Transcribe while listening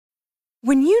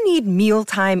When you need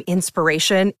mealtime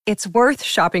inspiration, it's worth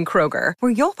shopping Kroger,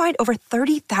 where you'll find over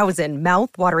 30,000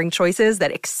 mouth-watering choices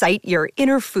that excite your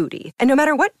inner foodie. And no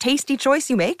matter what tasty choice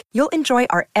you make, you'll enjoy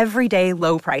our everyday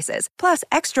low prices, plus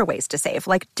extra ways to save,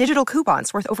 like digital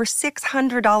coupons worth over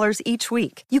 $600 each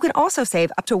week. You can also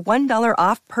save up to $1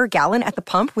 off per gallon at the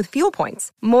pump with fuel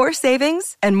points. More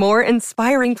savings and more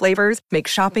inspiring flavors make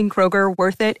shopping Kroger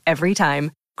worth it every time.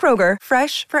 Kroger,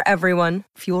 fresh for everyone.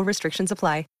 Fuel restrictions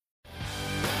apply.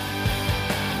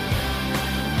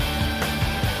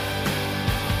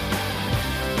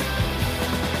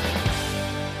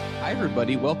 Hi,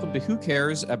 everybody. Welcome to Who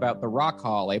Cares About the Rock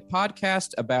Hall, a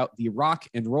podcast about the Rock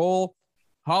and Roll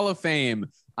Hall of Fame.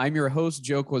 I'm your host,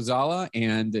 Joe Quazala,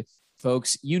 and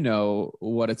folks, you know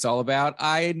what it's all about.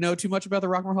 I know too much about the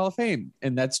Rock and Roll Hall of Fame,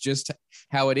 and that's just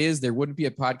how it is. There wouldn't be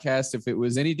a podcast if it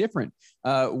was any different.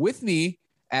 With me,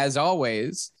 as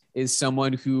always, is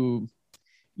someone who,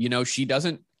 you know, she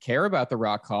doesn't care about the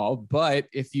Rock Hall, but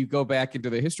if you go back into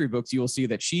the history books, you will see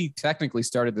that she technically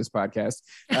started this podcast.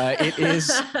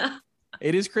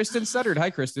 It is Kristen Suttard.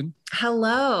 Hi, Kristen.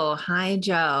 Hello. Hi,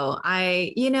 Joe.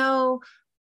 I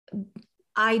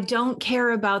don't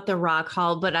care about the Rock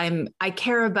Hall, but I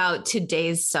care about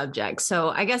today's subject. So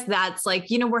I guess that's like,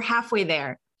 we're halfway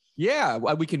there. Yeah,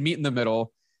 we can meet in the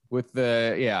middle with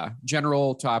the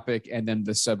general topic and then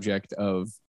the subject of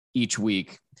each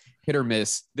week. Hit or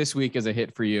miss. This week is a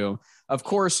hit for you. Of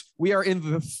course, we are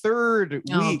in the third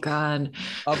week of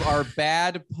our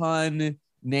bad pun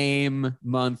name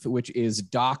month, which is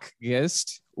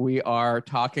Docgist. We are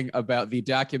talking about the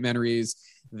documentaries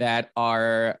that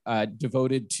are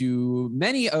devoted to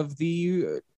many of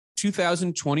the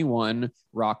 2021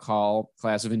 Rock Hall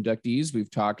class of inductees.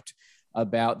 We've talked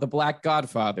about The Black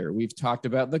Godfather. We've talked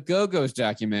about the Go-Go's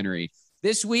documentary.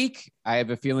 This week, I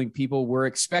have a feeling people were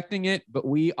expecting it, but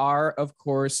we are, of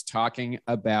course, talking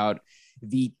about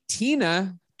the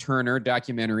Tina Turner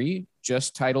documentary,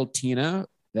 just titled Tina,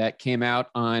 that came out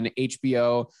on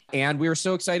HBO. And we are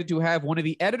so excited to have one of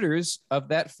the editors of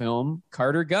that film,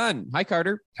 Carter Gunn. Hi,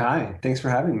 Carter. Hi, thanks for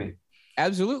having me.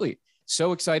 Absolutely.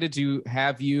 So excited to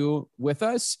have you with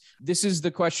us. This is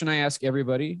the question I ask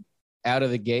everybody out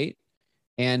of the gate.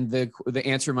 And the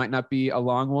answer might not be a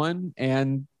long one.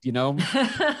 And,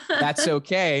 that's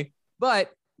okay.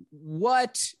 But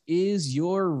what is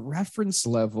your reference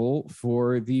level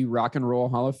for the Rock and Roll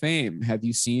Hall of Fame? Have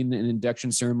you seen an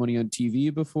induction ceremony on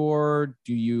TV before?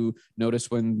 Do you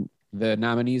notice when the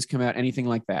nominees come out? Anything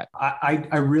like that?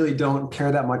 I really don't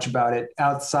care that much about it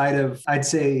outside of, I'd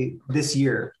say, this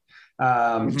year.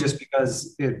 Just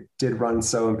because it did run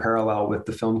so in parallel with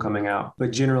the film coming out.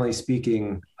 But generally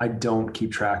speaking, I don't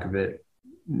keep track of it,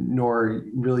 nor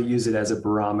really use it as a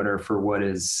barometer for what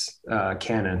is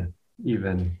canon,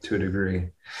 even to a degree.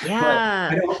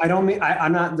 Yeah. But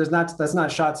I'm not, that's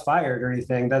not shots fired or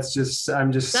anything. That's just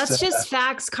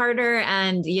facts, Carter.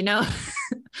 And, no,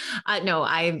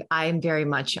 I'm very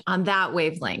much on that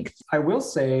wavelength. I will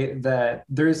say that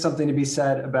there is something to be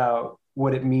said about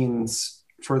what it means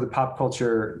for the pop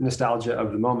culture nostalgia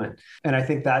of the moment. And I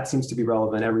think that seems to be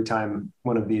relevant every time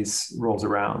one of these rolls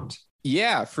around.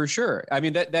 Yeah, for sure. I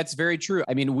mean, that's very true.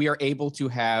 I mean, we are able to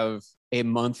have a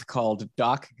month called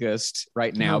Docgist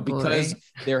right now because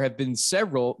there have been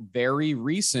several very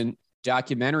recent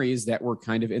documentaries that were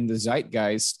kind of in the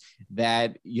zeitgeist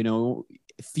that,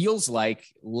 feels like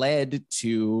led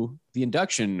to the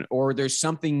induction, or there's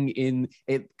something in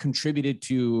it contributed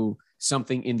to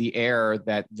something in the air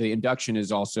that the induction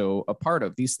is also a part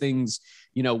of. These things,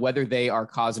 whether they are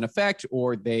cause and effect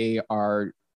or they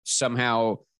are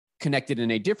somehow connected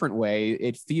in a different way,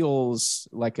 it feels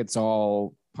like it's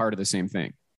all part of the same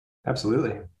thing.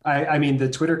 Absolutely. I mean, the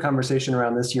Twitter conversation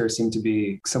around this year seemed to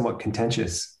be somewhat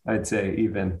contentious, I'd say,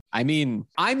 even. I mean,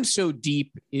 I'm so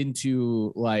deep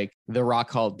into like the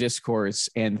Rock Hall discourse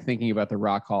and thinking about the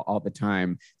Rock Hall all the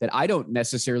time that I don't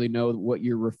necessarily know what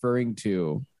you're referring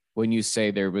to when you say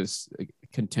there was a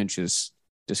contentious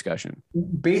discussion.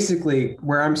 Basically,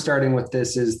 where I'm starting with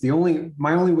this is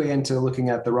my only way into looking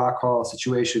at the Rock Hall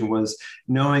situation was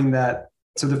knowing that,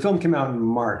 so the film came out in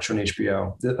March on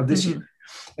HBO of this year.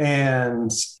 And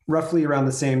roughly around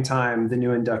the same time, the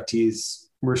new inductees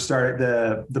were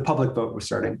the public vote was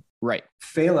starting. Right.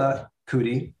 Fela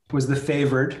Kuti was the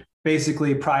favored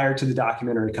basically prior to the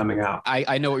documentary coming out.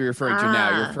 I know what you're referring to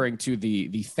now. You're referring to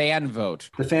the fan vote.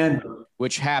 The fan vote.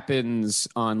 Which happens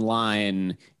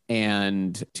online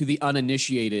and to the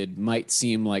uninitiated might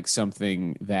seem like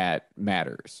something that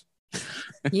matters.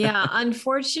 Yeah,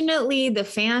 unfortunately, the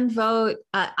fan vote,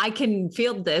 I can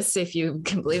field this if you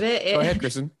can believe it. Go ahead,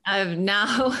 Kristen.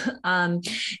 Now,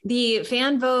 the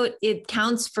fan vote, it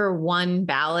counts for one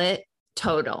ballot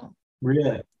total.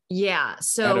 Really? Yeah.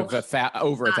 So Out of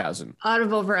over 1,000. Out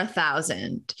of over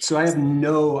 1,000. So I have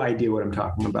no idea what I'm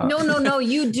talking about. No,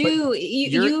 you do.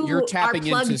 You're tapping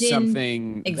into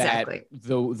something exactly.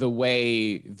 that the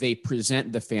way they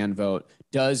present the fan vote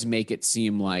does make it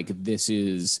seem like this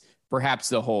is perhaps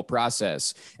the whole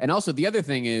process. And also the other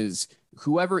thing is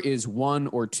whoever is 1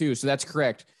 or 2. So that's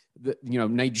correct.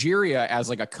 Nigeria as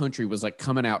like a country was like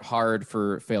coming out hard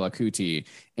for Fela Kuti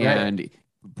and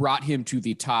brought him to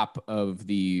the top of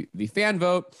the fan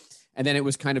vote. And then it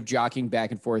was kind of jockeying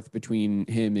back and forth between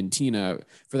him and Tina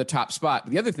for the top spot.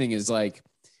 But the other thing is like,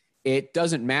 it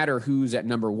doesn't matter who's at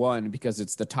number 1 because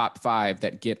it's the top 5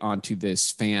 that get onto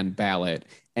this fan ballot.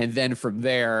 And then from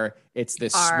there, it's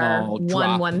this small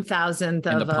drop 1/1000th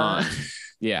in of the pond.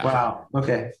 Yeah. Wow.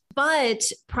 Okay. But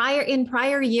in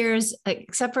prior years,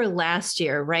 except for last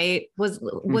year, right? Was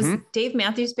Dave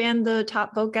Matthews Band the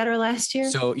top vote getter last year?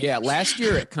 So yeah, last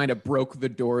year it kind of broke the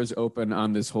doors open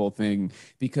on this whole thing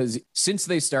because since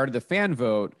they started the fan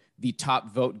vote, the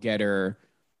top vote getter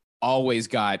always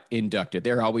got inducted.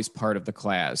 They're always part of the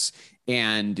class.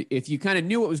 And if you kind of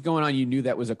knew what was going on, you knew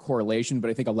that was a correlation, but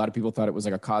I think a lot of people thought it was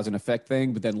like a cause and effect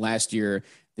thing. But then last year,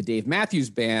 the Dave Matthews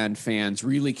Band fans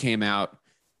really came out,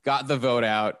 got the vote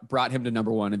out, brought him to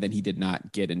number 1, and then he did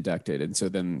not get inducted. And so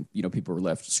then, people were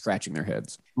left scratching their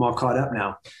heads. I'm all caught up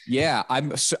now. Yeah,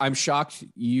 I'm shocked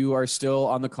you are still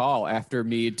on the call after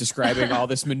me describing all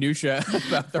this minutia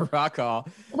about the Rock Hall.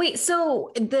 Wait,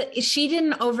 so she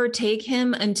didn't overtake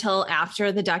him until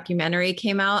after the documentary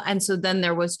came out, and so then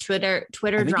there was Twitter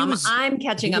drama. I'm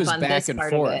catching up on this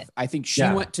part of it. I think she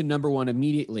went to number 1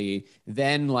 immediately.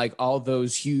 Then, like all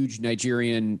those huge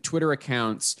Nigerian Twitter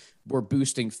accounts were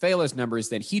boosting Fela's numbers.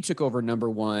 Then he took over number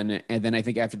 1, and then I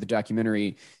think after the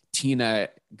documentary, Tina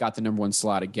got the number 1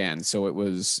 slot again. So it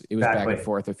was back and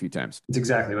forth a few times. It's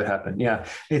exactly what happened. Yeah,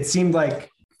 it seemed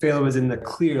like Fela was in the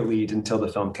clear lead until the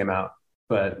film came out,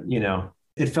 but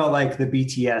it felt like the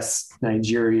BTS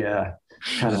Nigeria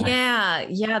kind of.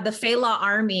 Yeah, the Fela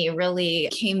army really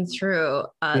came through.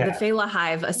 The Fela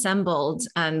Hive assembled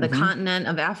on the continent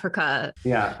of Africa.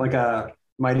 Yeah, like a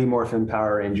Mighty Morphin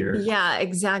Power Ranger. Yeah,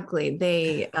 exactly.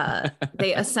 They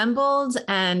assembled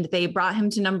and they brought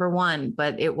him to number 1,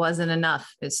 but it wasn't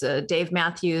enough. It's Dave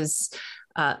Matthews.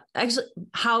 Actually,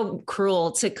 how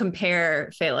cruel to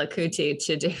compare Fela Kuti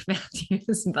to Dave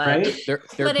Matthews, but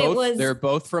right? They're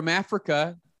both from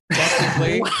Africa,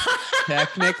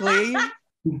 technically.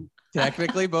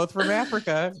 technically both from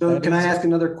Africa. So can I ask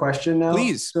another question now?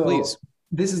 Please.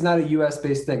 This is not a US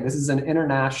based thing. This is an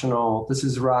international, this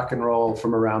is rock and roll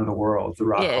from around the world. The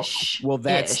rock. Well,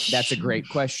 that's a great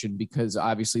question because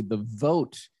obviously the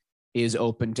vote is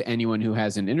open to anyone who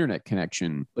has an internet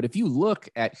connection. But if you look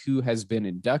at who has been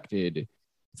inducted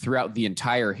throughout the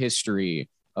entire history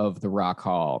of the Rock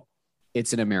Hall,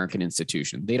 it's an American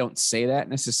institution. They don't say that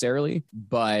necessarily,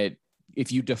 but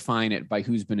if you define it by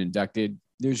who's been inducted,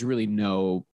 there's really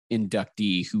no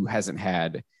inductee who hasn't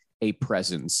had a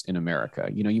presence in America.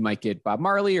 You might get Bob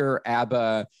Marley or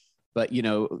ABBA, but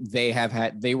they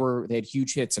had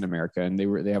huge hits in America, and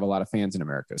they have a lot of fans in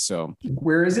America. So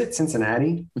where is it?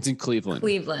 Cincinnati? It's in Cleveland.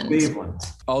 Cleveland.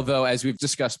 Although, as we've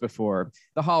discussed before,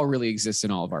 the hall really exists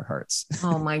in all of our hearts.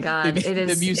 Oh my God. It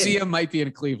is. The museum might be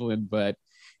in Cleveland, but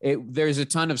there's a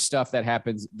ton of stuff that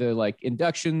happens. The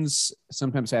inductions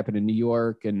sometimes happen in New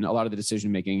York, and a lot of the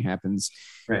decision making happens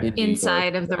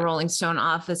inside of the Rolling Stone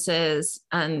offices.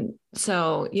 And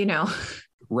so,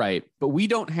 right. But we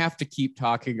don't have to keep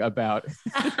talking about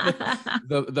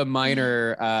the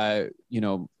minor,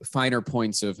 finer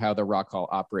points of how the Rock Hall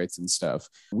operates and stuff.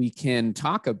 We can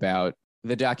talk about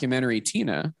the documentary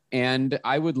Tina, and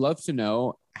I would love to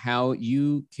know how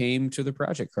you came to the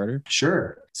project, Carter.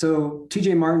 Sure. So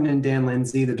TJ Martin and Dan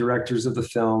Lindsay, the directors of the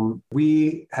film,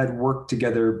 we had worked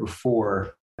together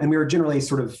before, and we were generally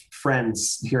sort of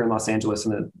friends here in Los Angeles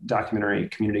in the documentary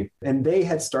community. And they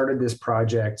had started this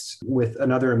project with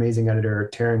another amazing editor,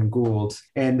 Taryn Gould,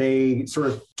 and they sort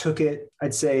of took it,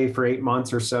 I'd say, for 8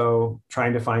 months or so,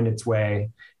 trying to find its way.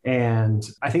 And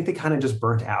I think they kind of just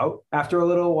burnt out after a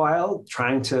little while,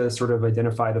 trying to sort of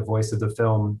identify the voice of the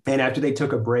film. And after they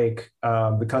took a break,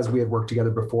 because we had worked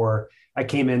together before, I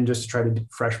came in just to try to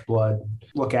fresh blood,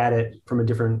 look at it from a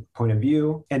different point of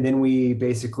view. And then we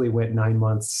basically went 9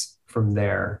 months from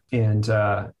there and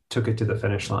took it to the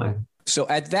finish line. So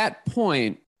at that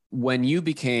point, when you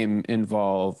became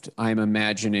involved, I'm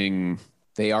imagining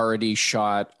they already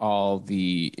shot all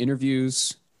the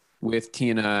interviews with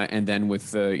Tina, and then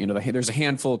with there's a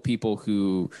handful of people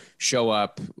who show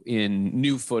up in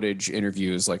new footage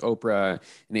interviews like Oprah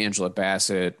and Angela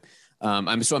Bassett.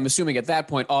 I'm assuming at that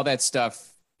point all that stuff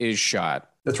is shot.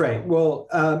 That's right. Well,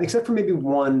 except for maybe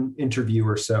one interview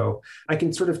or so, I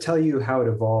can sort of tell you how it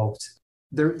evolved.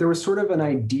 There was sort of an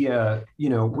idea,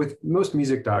 with most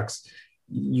music docs,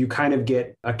 you kind of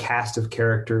get a cast of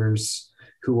characters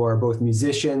who are both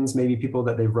musicians, maybe people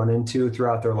that they've run into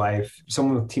throughout their life.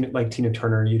 Someone with like Tina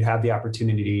Turner, you'd have the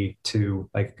opportunity to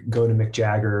like go to Mick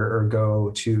Jagger or go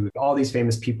to all these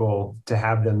famous people to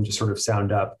have them just sort of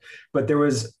sound up. But there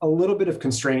was a little bit of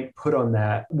constraint put on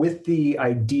that with the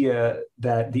idea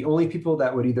that the only people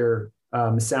that would either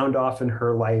sound off in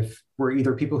her life were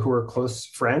either people who were close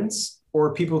friends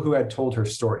or people who had told her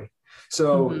story.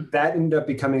 So that ended up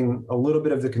becoming a little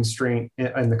bit of the constraint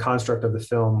and the construct of the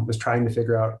film, was trying to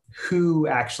figure out who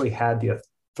actually had the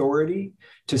authority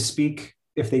to speak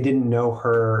if they didn't know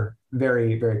her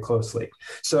very, very closely.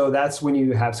 So that's when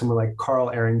you have someone like Carl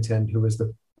Arrington, who was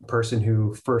the person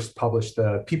who first published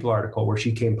the People article where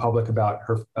she came public about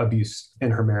her abuse in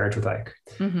her marriage with Ike.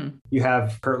 You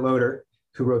have Kurt Loder,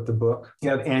 who wrote the book.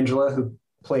 You have Angela, who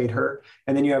played her.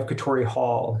 And then you have Katori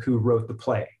Hall, who wrote the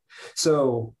play.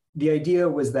 So the idea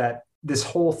was that this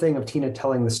whole thing of Tina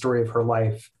telling the story of her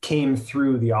life came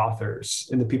through the authors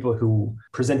and the people who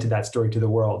presented that story to the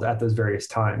world at those various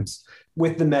times,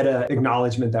 with the meta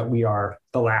acknowledgement that we are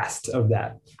the last of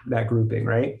that grouping,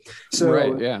 right? So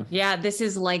right, yeah. Yeah, this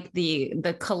is like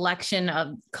the collection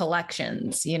of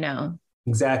collections,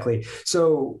 Exactly.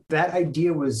 So that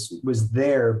idea was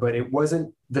there, but it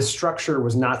wasn't, the structure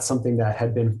was not something that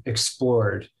had been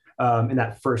explored in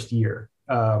that first year.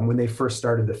 When they first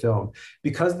started the film,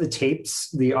 because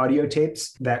the audio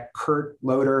tapes that Kurt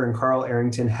Loder and Carl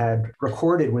Arrington had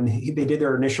recorded when they did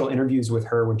their initial interviews with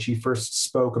her when she first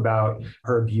spoke about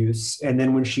her abuse, and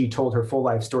then when she told her full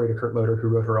life story to Kurt Loder, who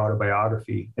wrote her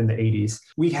autobiography in the 80s,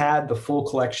 we had the full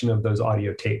collection of those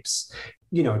audio tapes.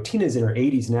 Tina's in her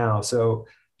 80s now, so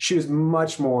she was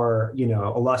much more,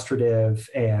 illustrative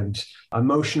and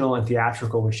emotional and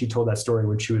theatrical when she told that story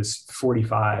when she was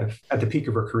 45 at the peak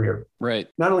of her career. Right.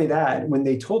 Not only that, when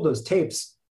they told those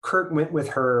tapes, Kurt went with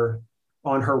her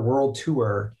on her world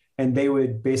tour, and they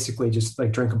would basically just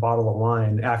like drink a bottle of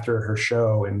wine after her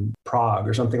show in Prague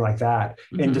or something like that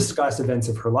and discuss events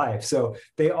of her life. So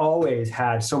they always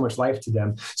had so much life to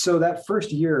them. So that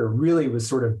first year really was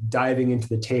sort of diving into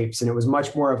the tapes, and it was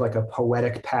much more of like a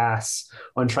poetic pass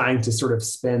on trying to sort of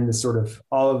spin the sort of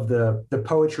all of the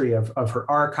poetry of her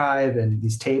archive and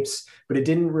these tapes, but it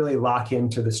didn't really lock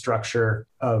into the structure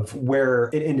of where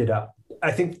it ended up.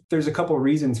 I think there's a couple of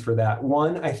reasons for that.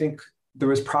 One, I think there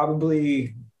was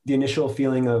probably the initial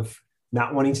feeling of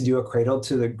not wanting to do a cradle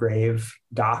to the grave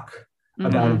doc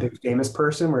about a big famous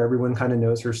person where everyone kind of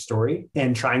knows her story,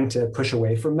 and trying to push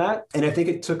away from that. And I think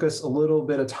it took us a little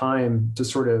bit of time to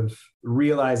sort of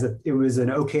realize that it was an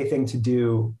okay thing to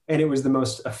do, and it was the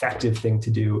most effective thing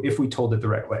to do if we told it the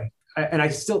right way. And I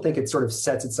still think it sort of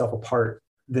sets itself apart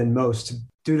than most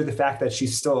due to the fact that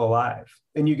she's still alive,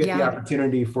 and you get the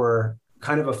opportunity for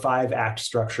kind of a 5-act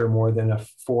structure more than a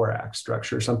 4-act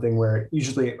structure, something where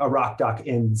usually a rock doc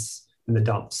ends in the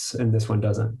dumps and this one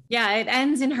doesn't. Yeah, it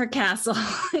ends in her castle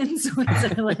in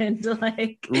Switzerland.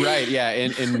 Right, yeah,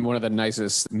 in one of the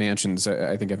nicest mansions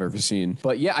I think I've ever seen.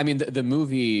 But yeah, I mean, the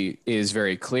movie is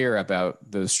very clear about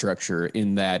the structure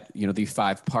in that, the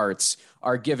 5 parts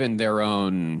are given their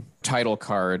own title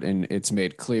card, and it's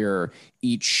made clear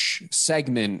each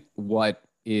segment what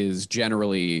is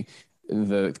generally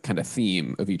the kind of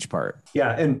theme of each part.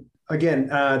 Yeah. And again,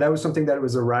 that was something that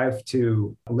was arrived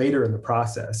to later in the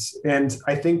process. And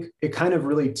I think it kind of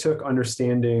really took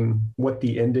understanding what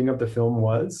the ending of the film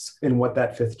was and what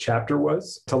that 5th chapter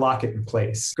was to lock it in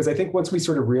place. Because I think once we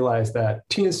sort of realized that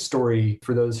Tina's story,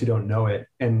 for those who don't know it,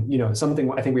 and,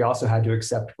 something I think we also had to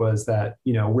accept was that,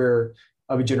 we're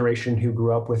of a generation who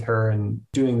grew up with her, and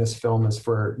doing this film is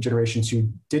for generations who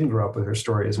didn't grow up with her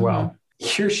story as well.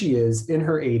 Here she is in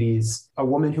her 80s, a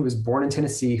woman who was born in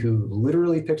Tennessee, who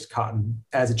literally picked cotton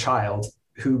as a child,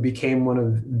 who became one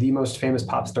of the most famous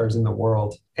pop stars in the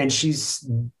world. And she's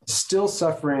still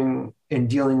suffering and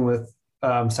dealing with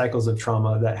cycles of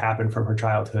trauma that happened from her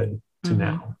childhood to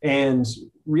now. And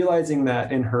realizing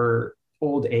that in her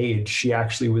old age, she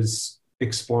actually was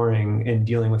exploring and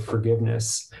dealing with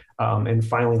forgiveness and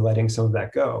finally letting some of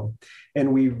that go.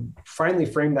 And we finally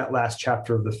framed that last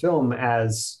chapter of the film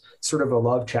as sort of a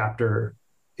love chapter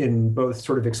in both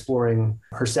sort of exploring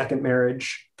her second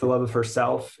marriage, the love of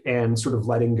herself, and sort of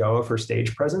letting go of her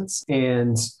stage presence.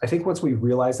 And I think once we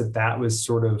realized that that was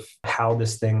sort of how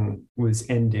this thing was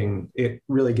ending, it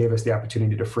really gave us the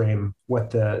opportunity to frame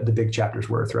what the big chapters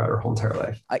were throughout her whole entire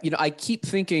life. I keep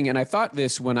thinking, and I thought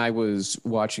this when I was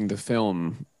watching the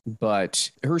film,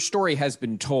 but her story has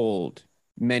been told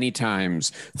many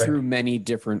times through many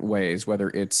different ways, whether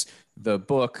it's the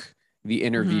book, the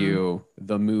interview,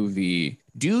 the movie.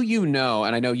 Do you know,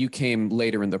 and I know you came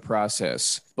later in the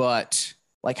process, but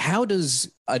like, how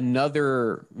does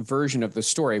another version of the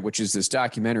story, which is this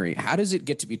documentary, how does it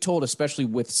get to be told, especially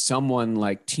with someone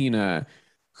like Tina,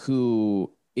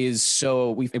 who is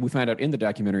so, we find out in the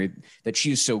documentary that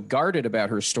she's so guarded about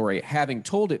her story, having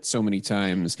told it so many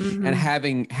times and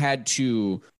having had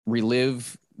to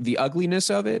relive the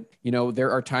ugliness of it. You know, there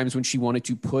are times when she wanted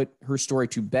to put her story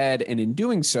to bed, and in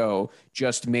doing so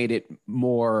just made it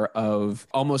more of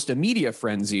almost a media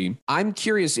frenzy. I'm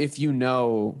curious if you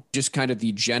know just kind of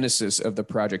the genesis of the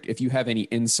project, if you have any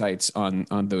insights on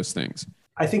those things.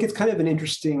 I think it's kind of an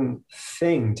interesting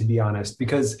thing, to be honest,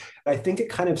 because I think it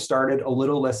kind of started a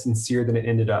little less sincere than it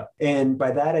ended up. And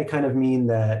by that, I kind of mean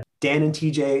that Dan and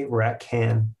TJ were at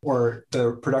Cannes, or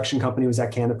the production company was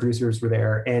at Cannes, the producers were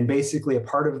there. And basically a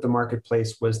part of the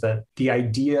marketplace was that the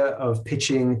idea of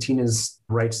pitching Tina's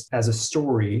rights as a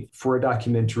story for a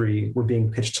documentary were being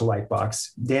pitched to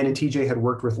Lightbox. Dan and TJ had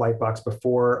worked with Lightbox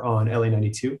before on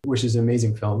LA92, which is an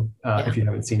amazing film, if you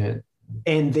haven't seen it.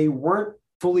 And they weren't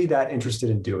fully that interested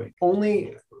in doing,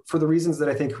 only for the reasons that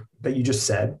I think that you just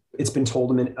said. It's been told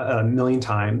them a million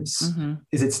times.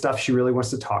 Is it stuff she really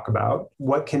wants to talk about?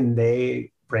 What can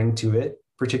they bring to it,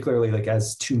 particularly like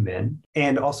as two men?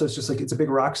 And also it's just like, it's a big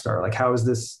rock star. Like, how is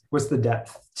this, what's the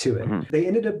depth to it? They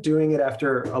ended up doing it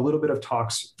after a little bit of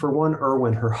talks. For one,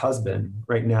 Erwin, her husband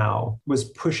right now, was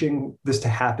pushing this to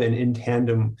happen in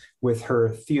tandem with her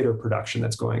theater production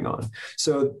that's going on.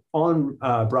 So on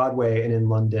Broadway and in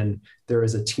London, there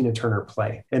is a Tina Turner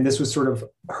play. And this was sort of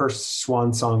her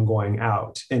swan song going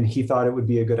out. And he thought it would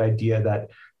be a good idea that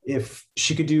if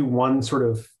she could do one sort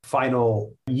of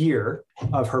final year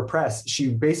of her press, she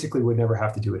basically would never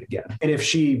have to do it again. And if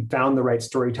she found the right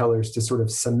storytellers to sort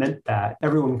of cement that,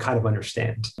 everyone would kind of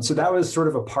understand. So that was sort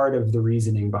of a part of the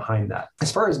reasoning behind that.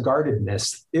 As far as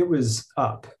guardedness, it was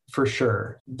up for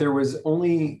sure. There was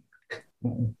only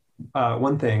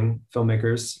one thing,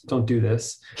 filmmakers, don't do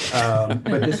this.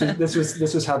 But this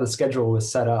was how the schedule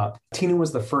was set up. Tina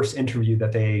was the first interview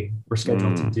that they were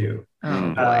scheduled to do.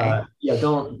 Yeah,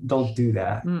 don't do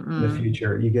that in the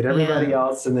future. You get everybody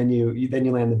else, and then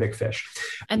you land the big fish.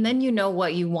 And then you know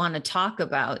what you want to talk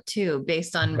about too,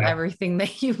 based on everything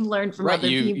that you've learned from other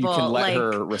people. You can let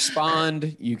her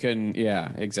respond. You can,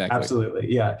 exactly.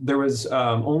 Absolutely, yeah. There was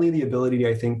only the ability,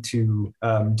 I think, to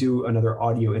do another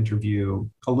audio interview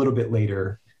a little bit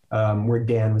later. Where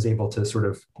Dan was able to sort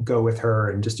of go with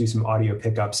her and just do some audio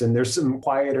pickups. And there's some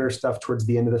quieter stuff towards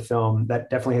the end of the film that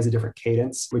definitely has a different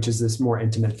cadence, which is this more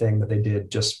intimate thing that they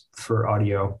did just for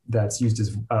audio that's used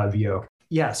as VO.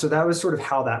 Yeah, so that was sort of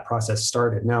how that process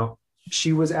started. Now,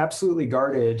 she was absolutely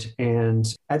guarded and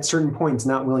at certain points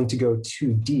not willing to go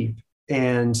too deep.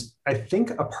 And I think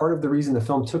a part of the reason the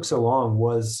film took so long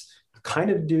was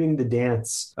kind of doing the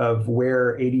dance of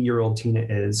where 80-year-old Tina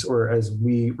is, or as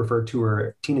we refer to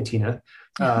her, Tina,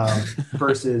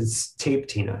 versus tape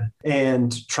Tina,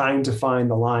 and trying to find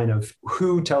the line of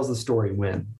who tells the story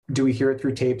when. Do we hear it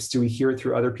through tapes? Do we hear it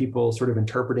through other people sort of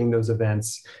interpreting those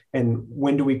events? And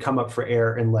when do we come up for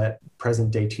air and let present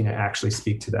day Tina actually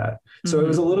speak to that? So it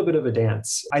was a little bit of a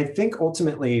dance. I think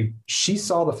ultimately she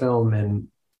saw the film and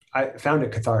I found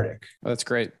it cathartic. Oh, that's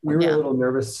great. We were a little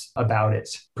nervous about it.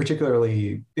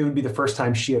 Particularly, it would be the first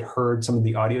time she had heard some of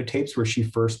the audio tapes where she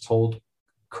first told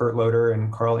Kurt Loder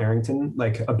and Carl Arrington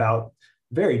about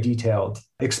very detailed,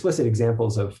 explicit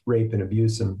examples of rape and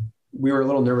abuse. And we were a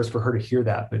little nervous for her to hear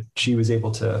that, but she was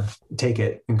able to take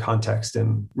it in context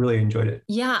and really enjoyed it.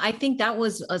 Yeah, I think that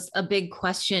was a big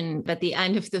question at the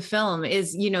end of the film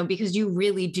is, because you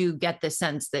really do get the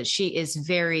sense that she is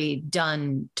very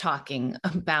done talking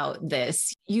about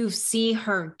this. You see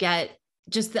her get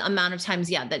just the amount of times,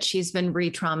 that she's been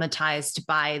re-traumatized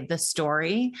by the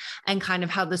story and kind of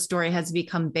how the story has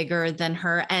become bigger than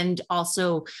her and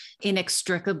also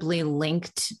inextricably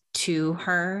linked to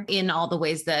her in all the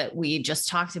ways that we just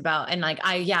talked about. And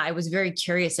I was very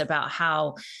curious about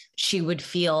how she would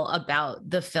feel about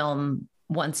the film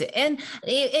wants it. And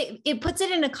it puts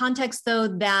it in a context though,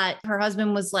 that her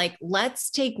husband was like, let's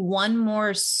take one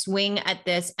more swing at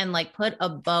this and like put a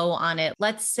bow on it.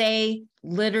 Let's say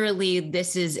literally,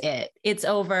 this is it. It's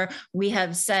over. We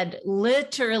have said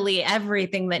literally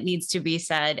everything that needs to be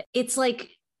said. It's like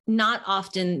not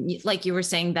often, like you were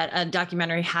saying, that a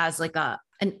documentary has like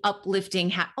an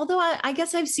uplifting although I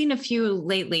guess I've seen a few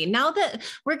lately. Now that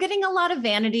we're getting a lot of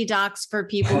vanity docs for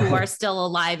people who are still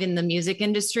alive in the music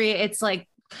industry, it's like,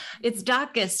 it's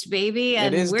Docist, baby.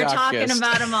 And we're Docist. Talking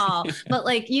about them all. But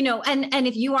like, you know, and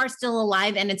if you are still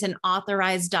alive and it's an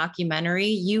authorized documentary,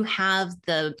 you have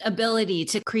the ability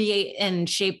to create and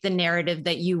shape the narrative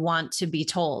that you want to be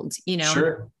told, you know?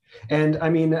 Sure. And I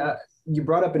mean, you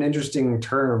brought up an interesting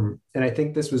term, and I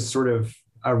think this was sort of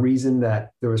a reason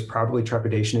that there was probably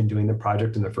trepidation in doing the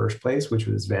project in the first place, which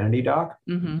was vanity doc,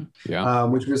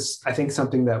 which was, I think,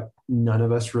 something that none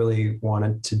of us really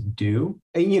wanted to do.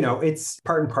 And, you know, it's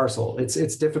part and parcel.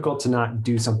 It's difficult to not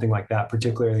do something like that,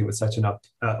 particularly with such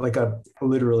like a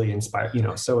literally inspired, you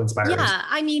know, so inspiring. Yeah.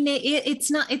 I mean,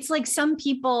 it's like some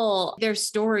people, their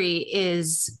story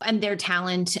is, and their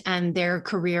talent and their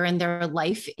career and their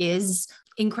life is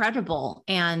incredible.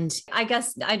 And I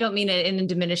guess I don't mean it in a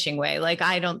diminishing way. Like,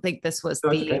 I don't think this was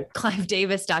the Clive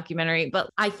Davis documentary, but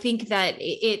I think that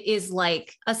it is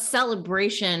like a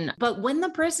celebration. But when the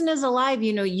person is alive,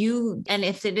 you know, and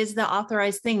if it is the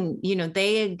authorized thing, you know,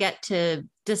 they get to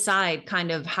decide kind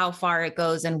of how far it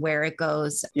goes and where it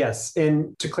goes. Yes.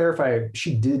 And to clarify,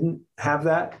 she didn't have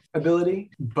that ability,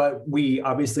 but we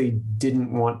obviously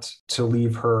didn't want to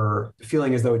leave her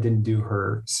feeling as though it didn't do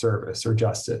her service or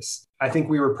justice. I think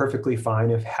we were perfectly fine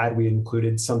had we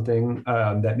included something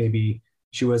that maybe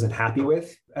she wasn't happy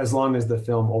with, as long as the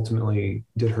film ultimately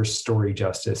did her story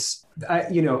justice.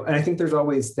 And I think there's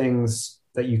always things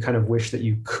that you kind of wish that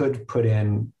you could put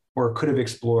in or could have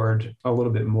explored a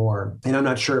little bit more. And I'm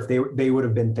not sure if they would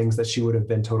have been things that she would have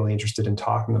been totally interested in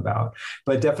talking about,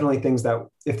 but definitely things that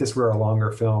if this were a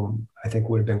longer film, I think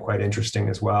would have been quite interesting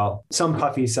as well. Some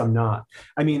puffy, some not.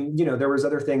 I mean, you know, there was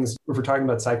other things, if we're talking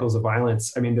about cycles of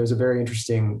violence, I mean, there's a very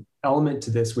interesting element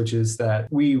to this, which is that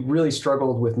we really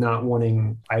struggled with not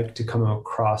wanting Ike to come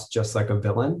across just like a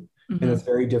villain. Mm-hmm. And it's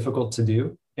very difficult to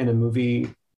do in a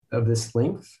movie of this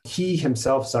length. He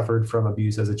himself suffered from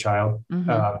abuse as a child.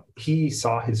 Mm-hmm. He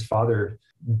saw his father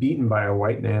beaten by a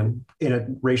white man in a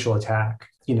racial attack.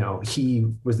 You know, he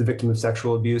was the victim of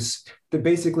sexual abuse. But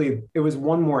basically, it was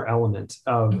one more element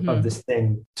of this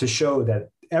thing to show that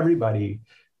everybody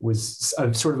was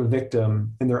sort of a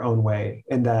victim in their own way,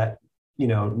 and that, you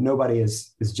know, nobody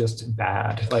is just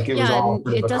bad. Like it was all.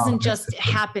 It doesn't just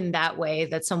happen that way.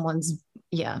 That someone's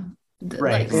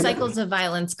Right. Like cycles of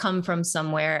violence come from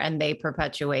somewhere and they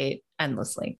perpetuate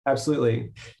endlessly.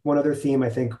 Absolutely. One other theme I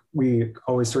think we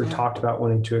always sort of talked about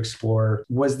wanting to explore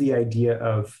was the idea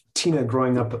of Tina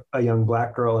growing up a young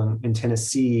Black girl in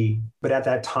Tennessee. But at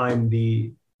that time,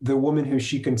 the woman who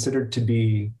she considered to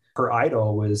be her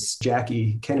idol was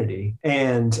Jackie Kennedy.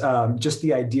 And just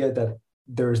the idea that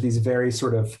there's these very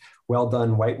sort of well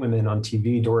done white women on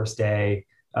TV, Doris Day,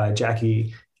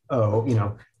 Jackie O, you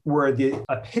know, were the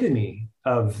epitome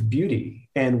of beauty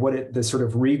and the sort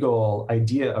of regal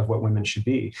idea of what women should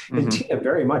be. Mm-hmm. And Tina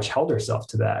very much held herself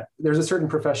to that. There's a certain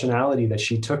professionality that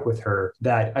she took with her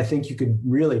that I think you could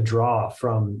really draw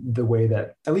from the way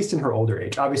that, at least in her older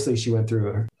age, obviously she went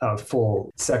through a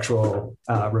full sexual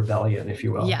rebellion, if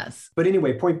you will. Yes. But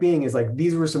anyway, point being is like,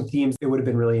 these were some themes it would have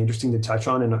been really interesting to touch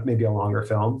on in maybe a longer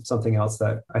film, something else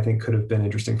that I think could have been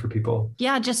interesting for people.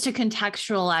 Yeah, just to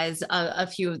contextualize a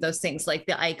few of those things, like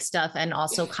the Ike stuff, and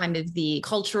also kind of the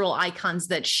cultural icons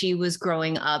that she was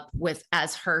growing up with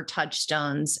as her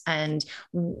touchstones, and,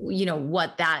 you know,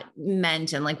 what that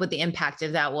meant and like what the impact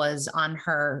of that was on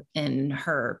her in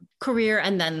her career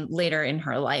and then later in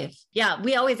her life. Yeah.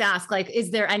 We always ask, like,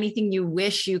 is there anything you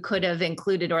wish you could have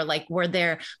included, or like, were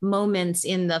there moments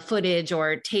in the footage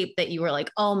or tape that you were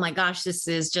like, oh my gosh, this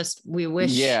is just, we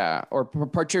wish. Yeah. Or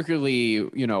particularly,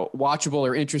 you know, watchable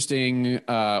or interesting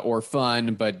or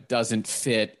fun, but doesn't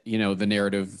fit, you know, the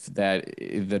narrative that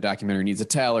the documentary needs to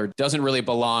tell, or doesn't really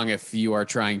belong if you are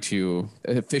trying to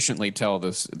efficiently tell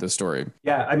the story.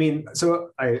 Yeah, I mean, so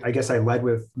I guess I led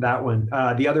with that one.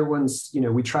 The other ones, you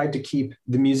know, we tried to keep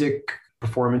the music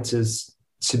performances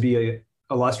to be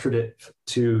illustrative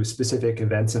to specific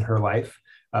events in her life.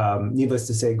 Needless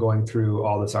to say, going through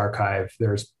all this archive,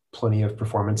 there's plenty of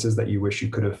performances that you wish you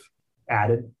could have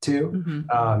added to,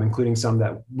 including some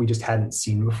that we just hadn't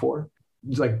seen before.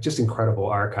 Like, just incredible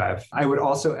archive. I would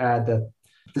also add that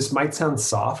this might sound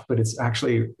soft, but it's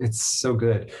so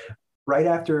good. right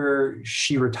after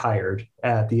she retired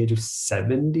at the age of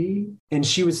 70, and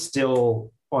she was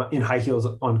still in high heels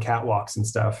on catwalks and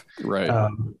stuff. Right.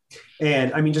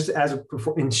 And I mean, just as a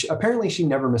performer, apparently she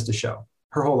never missed a show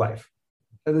her whole life.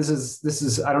 This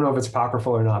is I don't know if it's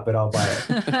apocryphal or not, but I'll buy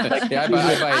it. Yeah, I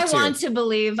buy it I too. want to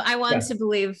believe.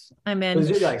 I'm in. It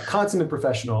was like consummate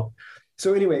professional.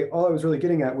 So anyway, all I was really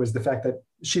getting at was the fact that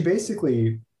she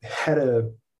basically had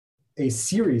a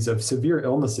series of severe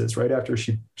illnesses right after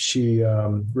she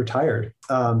retired.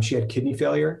 She had kidney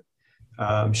failure.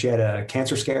 She had a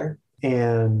cancer scare,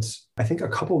 and I think a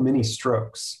couple mini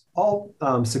strokes, all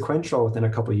sequential within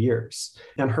a couple of years.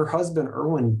 And her husband,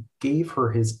 Irwin, gave her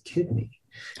his kidney.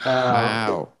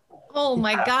 Wow. Oh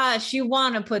my gosh, you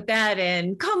want to put that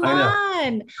in. Come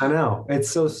on. I know.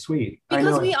 It's so sweet.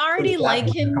 Because we already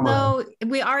like him, though.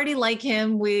 We already like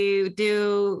him. We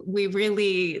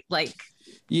really like.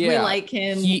 Yeah, we like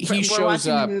him. He shows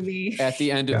up the at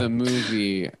the end of the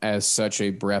movie as such a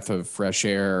breath of fresh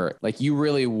air. Like, you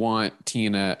really want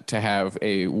Tina to have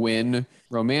a win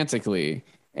romantically.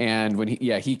 And when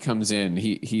he comes in,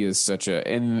 he is such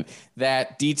and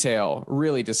that detail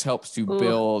really just helps to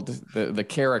build the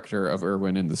character of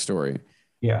Irwin in the story.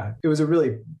 Yeah, it was a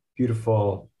really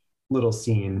beautiful little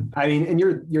scene. I mean, and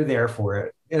you're there for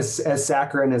it. As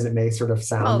saccharine as it may sort of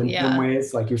sound in some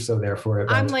ways, like you're so there for it.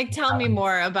 I'm like, tell me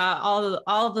more about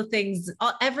all the things,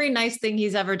 every nice thing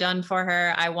he's ever done for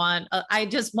her. I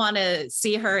just want to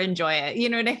see her enjoy it. You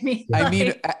know what I mean? I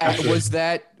mean,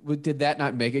 did that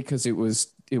not make it because it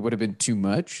would have been too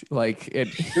much? Like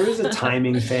there is a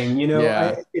timing thing, you know.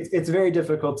 Yeah. It's very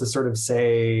difficult to sort of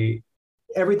say.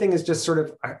 Everything is just sort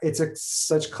of, it's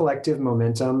such collective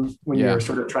momentum when you're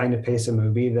sort of trying to pace a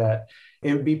movie that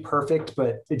it would be perfect,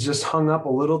 but it just hung up a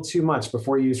little too much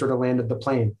before you sort of landed the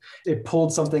plane. It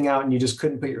pulled something out and you just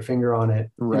couldn't put your finger on it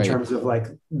in terms of like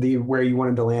where you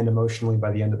wanted to land emotionally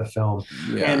by the end of the film.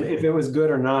 Yeah. And if it was good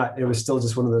or not, it was still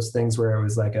just one of those things where it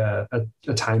was like a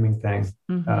timing thing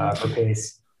for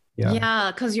pace.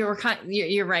 Yeah, because you're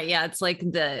right. Yeah, it's like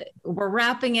we're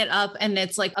wrapping it up, and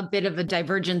it's like a bit of a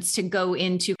divergence to go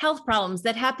into health problems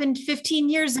that happened 15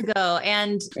 years ago,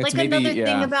 and it's like another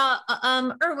thing about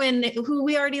Irwin, who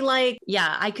we already like.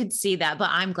 Yeah, I could see that, but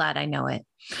I'm glad I know it.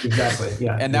 Exactly.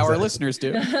 Yeah, and now our listeners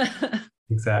do.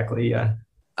 Exactly. Yeah.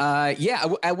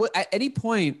 At any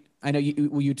point, I know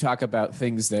you talk about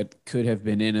things that could have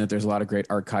been in it. There's a lot of great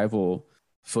archival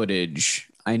footage.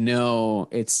 I know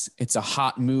it's a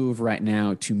hot move right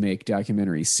now to make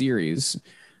documentary series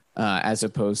as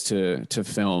opposed to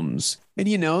films. And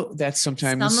you know, that's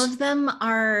sometimes some of them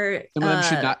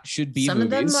should be some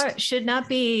movies. Of them should not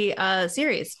be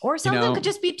series, or some of them could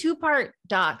just be 2-part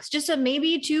docs. Just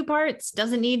maybe 2 parts,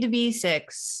 doesn't need to be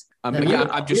 6. I'm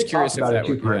just curious if that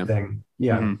would be thing.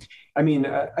 Yeah. Mm-hmm. I mean,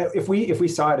 if we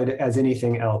saw it as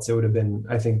anything else, it would have been,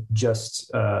 I think,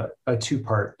 just a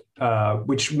 2-part,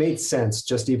 which made sense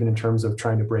just even in terms of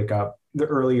trying to break up the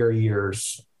earlier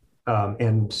years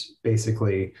and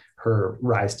basically her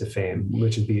rise to fame,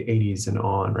 which would be 80s and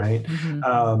on, right?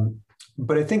 Mm-hmm.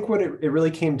 But I think what it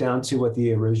really came down to what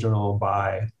the original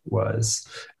buy was.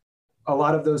 A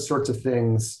lot of those sorts of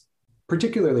things,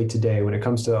 particularly today when it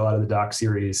comes to a lot of the doc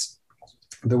series,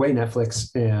 the way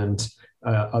Netflix and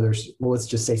others, well, let's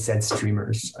just say said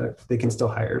streamers, they can still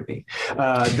hire me.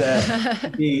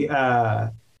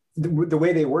 The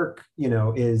way they work, you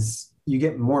know, is you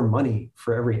get more money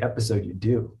for every episode you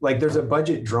do. Like there's a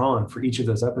budget drawn for each of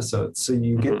those episodes, so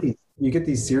you get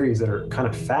these series that are kind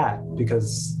of fat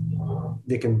because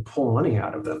they can pull money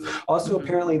out of them. Also,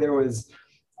 apparently there was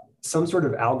some sort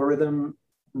of algorithm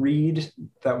read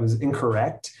that was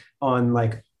incorrect on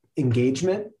like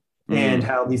engagement. And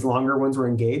how these longer ones were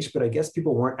engaged, but I guess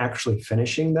people weren't actually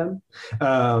finishing them.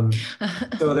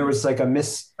 So there was like a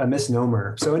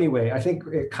misnomer. So anyway, I think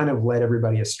it kind of led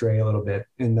everybody astray a little bit.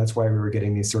 And that's why we were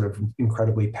getting these sort of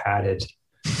incredibly padded,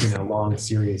 long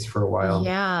series for a while.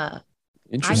 Yeah.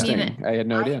 Interesting. I had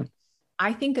no idea.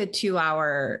 I think a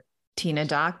 2-hour Tina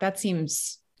doc, that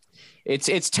seems...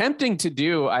 It's tempting to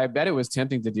do. I bet it was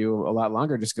tempting to do a lot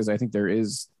longer just because I think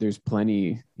there's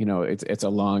plenty, it's a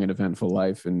long and eventful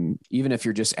life. And even if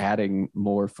you're just adding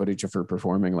more footage of her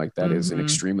performing, like that is an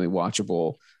extremely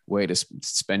watchable way to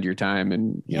spend your time.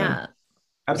 And, you know.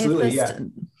 Absolutely. Yeah.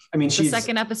 I mean, the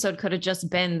second episode could have just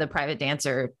been the private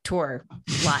dancer tour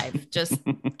live. Just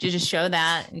show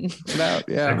that and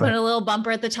put a little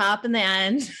bumper at the top and the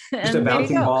end. Just a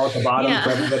bouncing ball at the bottom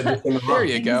for everybody to sing along. There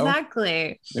you go.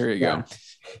 Exactly. There you go.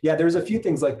 Yeah, there's a few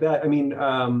things like that. I mean,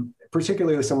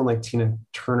 particularly someone like Tina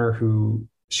Turner, who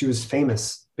she was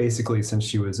famous basically since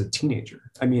she was a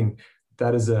teenager. I mean,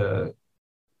 that is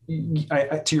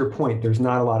to your point, there's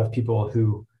not a lot of people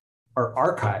who are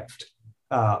archived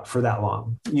for that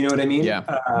long. You know what I mean?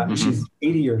 Yeah. She's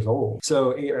 80 years old.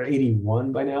 So, or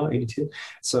 81 by now, 82.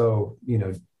 So,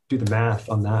 do the math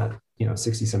on that,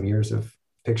 60 some years of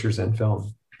pictures and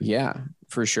film. Yeah,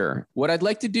 for sure. What I'd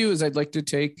like to do is I'd like to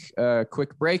take a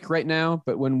quick break right now,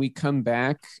 but when we come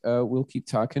back, we'll keep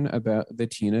talking about the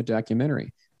Tina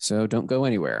documentary. So don't go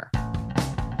anywhere.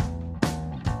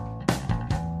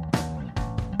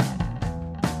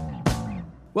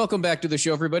 Welcome back to the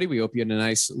show, everybody. We hope you had a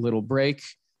nice little break.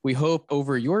 We hope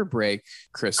over your break,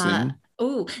 Kristen.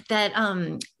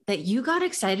 That you got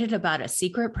excited about a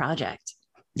secret project.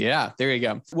 Yeah, there you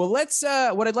go. Well, let's,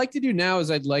 what I'd like to do now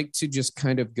is I'd like to just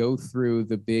kind of go through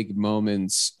the big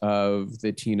moments of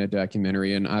the Tina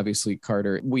documentary. And obviously,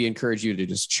 Carter, we encourage you to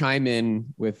just chime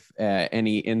in with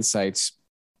any insights,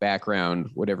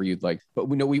 background, whatever you'd like. But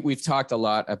we know we've talked a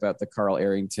lot about the Carl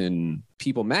Arrington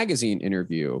People magazine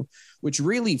interview, which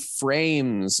really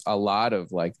frames a lot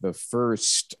of like the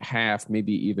first half,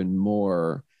 maybe even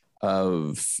more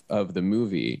of the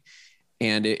movie.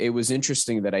 And it was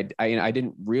interesting that I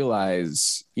didn't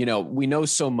realize, we know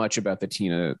so much about the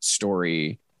Tina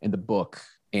story and the book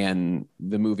and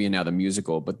the movie and now the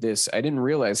musical, but I didn't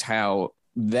realize how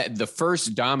that the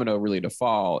first domino really to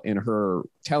fall in her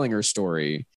telling her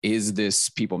story is this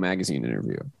People magazine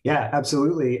interview. Yeah,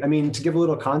 absolutely. I mean, to give a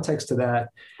little context to that,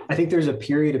 I think there's a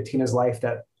period of Tina's life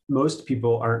that most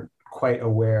people aren't quite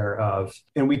aware of.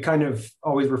 And we kind of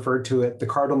always referred to it, the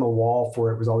card on the wall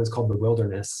for it was always called the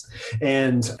wilderness.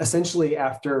 And essentially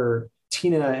after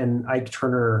Tina and Ike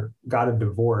Turner got a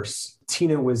divorce,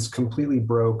 Tina was completely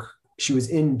broke. She was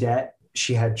in debt.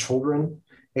 She had children.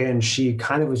 And she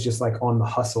kind of was just like on the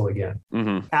hustle again.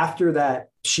 Mm-hmm. After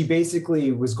that, she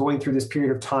basically was going through this period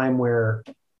of time where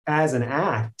as an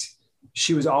act,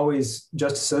 she was always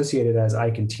just associated as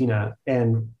Ike and Tina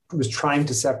and was trying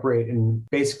to separate and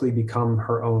basically become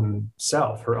her own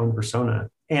self, her own persona.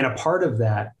 And a part of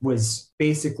that was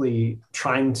basically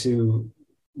trying to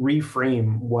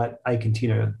reframe what Ike and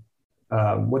Tina,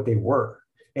 what they were.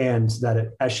 And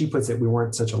that, as she puts it, we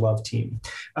weren't such a love team.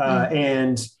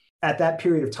 And at that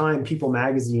period of time, People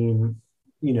magazine,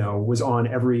 was on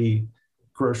every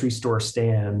grocery store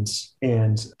stand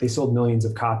and they sold millions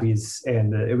of copies.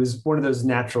 And it was one of those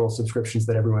natural subscriptions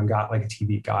that everyone got, like a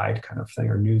TV Guide kind of thing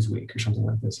or Newsweek or something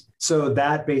like this. So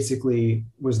that basically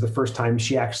was the first time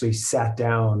she actually sat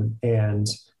down and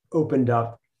opened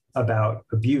up about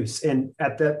abuse. And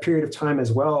at that period of time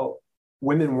as well,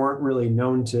 women weren't really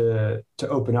known to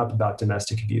open up about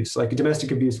domestic abuse. Like domestic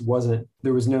abuse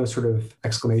there was no sort of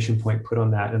exclamation point put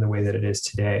on that in the way that it is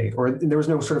today, or there was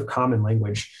no sort of common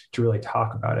language to really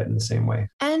talk about it in the same way.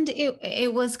 And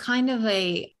it was kind of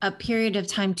a period of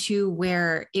time too,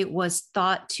 where it was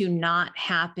thought to not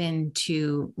happen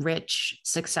to rich,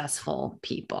 successful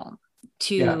people.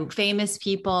 To famous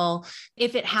people.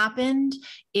 If it happened,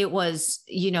 it was,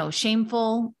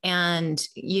 shameful and,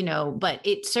 but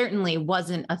it certainly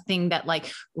wasn't a thing that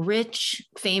like rich,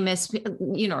 famous,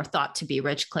 thought to be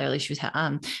rich. Clearly she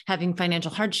was having financial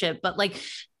hardship, but like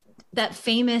that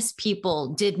famous people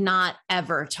did not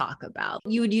ever talk about.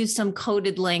 You would use some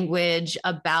coded language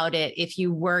about it if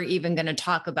you were even going to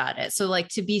talk about it. So like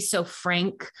to be so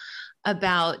frank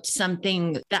about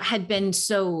something that had been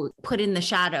so put in the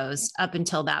shadows up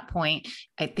until that point,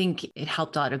 I think it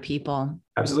helped a lot of people.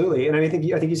 Absolutely. And I think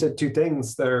you said two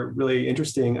things that are really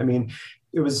interesting. I mean,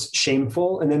 it was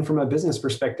shameful. And then from a business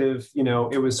perspective,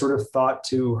 it was sort of thought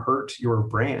to hurt your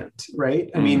brand, right?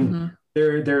 I mean,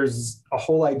 there's a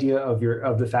whole idea of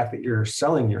the fact that you're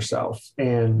selling yourself,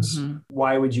 and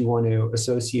why would you want to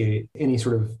associate any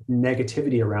sort of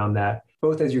negativity around that,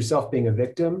 both as yourself being a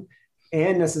victim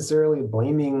and necessarily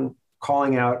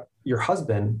calling out your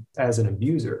husband as an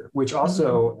abuser, which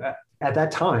also at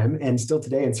that time and still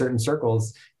today in certain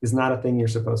circles is not a thing you're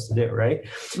supposed to do, right?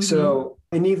 So,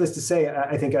 and needless to say,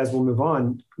 I think as we'll move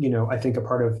on, I think a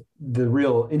part of the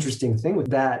real interesting thing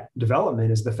with that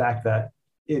development is the fact that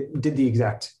it did the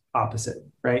exact opposite,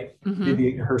 right?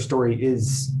 Her story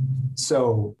is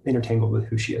so intertangled with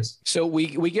who she is. So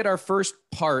we get our first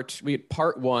part, we get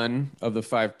part one of the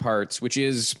 5 parts, which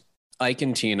is Ike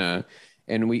and Tina.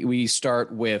 And we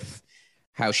start with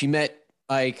how she met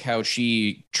Ike, how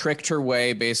she tricked her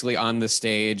way basically on the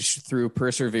stage through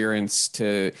perseverance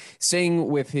to sing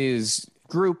with his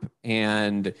group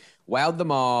and wowed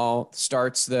them all,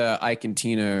 starts the Ike and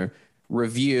Tina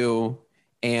review.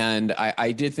 And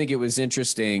I did think it was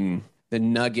interesting, the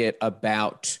nugget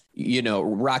about,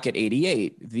 Rocket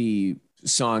 88, the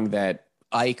song that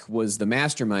Ike was the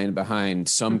mastermind behind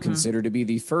some consider to be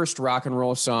the first rock and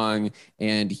roll song,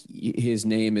 and his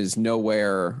name is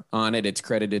nowhere on it. It's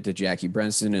credited to Jackie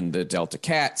Brenston and the Delta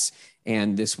Cats,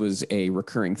 and this was a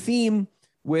recurring theme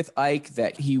with Ike,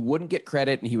 that he wouldn't get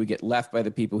credit and he would get left by the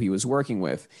people he was working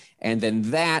with. And then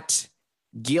that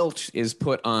guilt is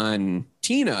put on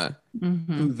Tina,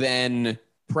 who then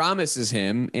promises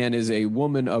him and is a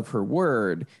woman of her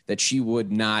word that she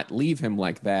would not leave him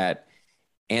like that.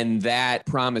 And that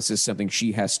promise is something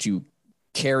she has to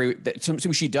carry,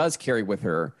 something she does carry with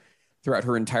her throughout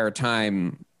her entire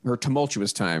time, her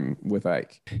tumultuous time with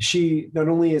Ike. She not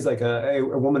only is like a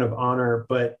woman of honor,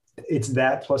 but it's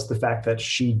that plus the fact that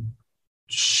she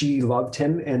loved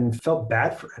him and felt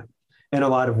bad for him in a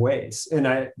lot of ways.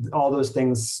 And all those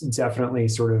things definitely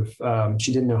sort of,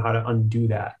 she didn't know how to undo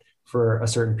that for a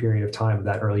certain period of time,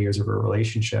 that early years of her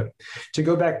relationship. To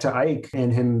go back to Ike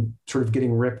and him sort of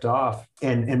getting ripped off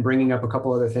and bringing up a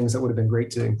couple other things that would have been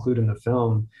great to include in the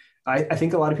film. I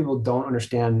think a lot of people don't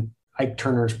understand Ike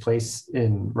Turner's place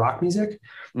in rock music,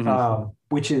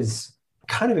 which is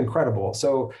kind of incredible.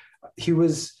 So he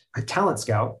was a talent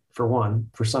scout, for one,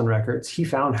 for Sun Records. He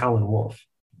found Howlin' Wolf.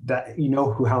 That, you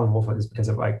know who Howlin' Wolf is because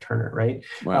of Ike Turner, right?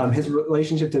 Wow. His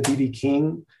relationship to B.B.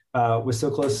 King was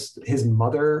so close. His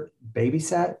mother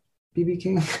babysat B.B.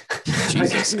 King.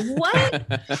 Jesus. What?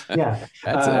 Yeah.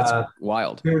 That's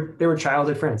wild. They were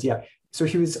childhood friends. Yeah. So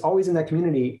he was always in that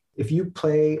community. If you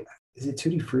play, is it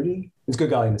Tutti Frutti? It's Good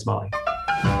Golly Miss Molly.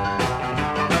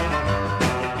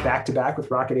 Back to back with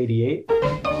Rocket 88.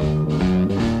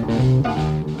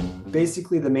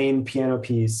 Basically, the main piano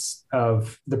piece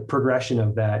of the progression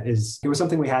of that is, it was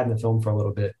something we had in the film for a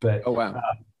little bit, but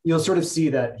you'll sort of see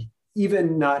that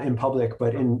even not in public,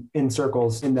 but in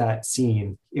circles in that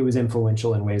scene, it was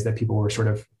influential in ways that people were sort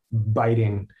of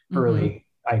biting early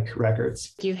Ike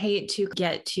records. You hate to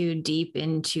get too deep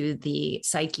into the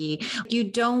psyche. You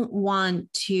don't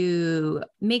want to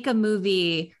make a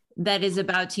movie that is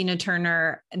about Tina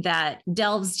Turner that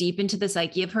delves deep into the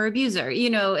psyche of her abuser, you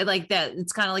know, like that.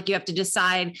 It's kind of like you have to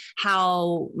decide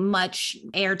how much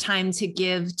airtime to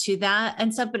give to that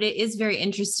and stuff. But it is very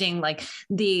interesting, like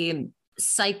the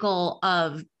cycle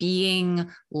of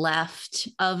being left,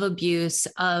 of abuse,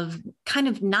 of kind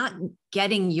of not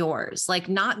getting yours, like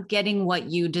not getting what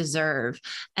you deserve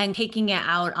and taking it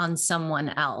out on someone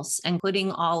else and putting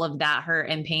all of that hurt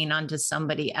and pain onto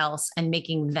somebody else and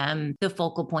making them the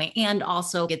focal point. And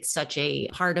also it's such a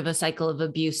part of a cycle of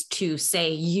abuse to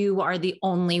say, you are the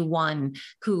only one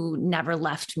who never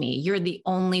left me. You're the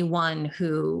only one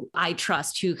who I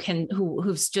trust,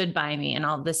 who've stood by me and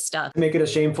all this stuff. Make it a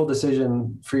shameful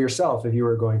decision for yourself if you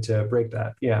were going to break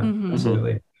that. Yeah,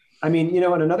 absolutely. I mean, you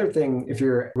know, and another thing, if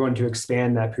you're going to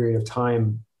expand that period of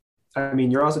time, I mean,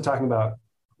 you're also talking about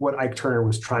what Ike Turner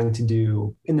was trying to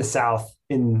do in the South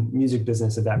in music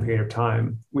business at that period of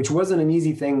time, which wasn't an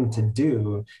easy thing to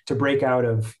do, to break out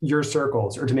of your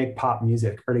circles or to make pop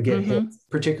music or to get hits,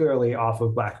 particularly off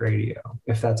of Black radio,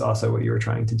 if that's also what you were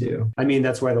trying to do. I mean,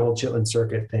 that's why the whole Chitlin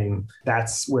Circuit thing,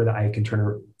 that's where the Ike and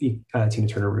Tina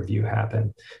Turner review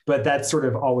happened. But that's sort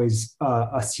of always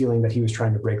a ceiling that he was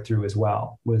trying to break through as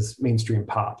well, was mainstream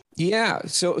pop. Yeah.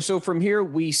 So from here,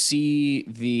 we see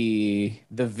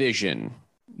the vision.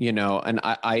 You know, and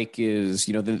Ike is,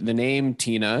 you know, the name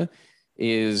Tina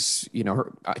is, you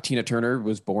know, Tina Turner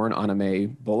was born Anna Mae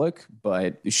Bullock,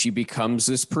 but she becomes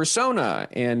this persona.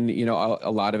 And, you know,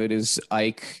 a lot of it is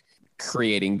Ike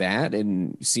creating that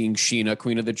and seeing Sheena,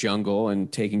 Queen of the Jungle,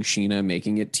 and taking Sheena,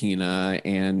 making it Tina,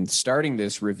 and starting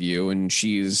this review. And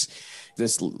she's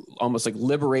this almost like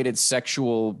liberated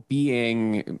sexual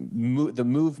being. The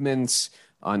movements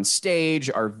on stage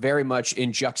are very much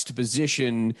in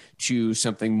juxtaposition to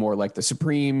something more like the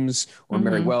Supremes or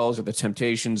Mary Wells or the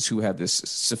Temptations, who have this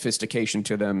sophistication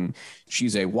to them.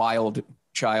 She's a wild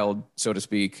child, so to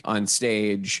speak, on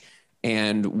stage.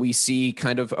 And we see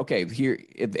kind of, okay, here,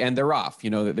 and they're off, you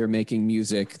know, they're making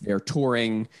music, they're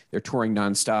touring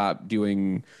nonstop,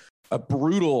 doing a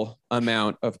brutal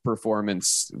amount of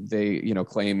performance. They, you know,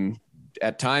 claim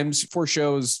at times 4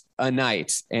 shows a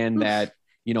night, and that,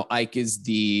 you know, Ike is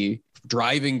the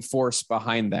driving force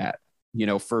behind that, you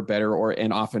know, for better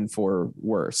and often for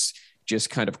worse, just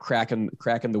kind of cracking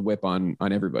the whip on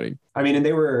everybody. I mean, and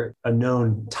they were a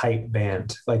known tight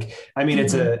band. Like, I mean,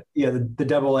 it's the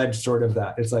double-edged sort of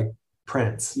that. It's like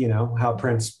Prince, you know, how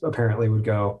Prince apparently would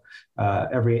go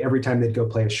every time they'd go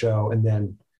play a show, and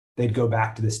then they'd go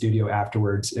back to the studio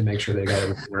afterwards and make sure they got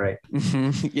everything right.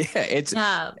 Yeah,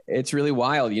 it's really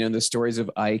wild. You know, the stories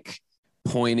of Ike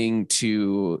pointing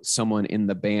to someone in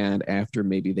the band after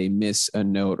maybe they miss a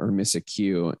note or miss a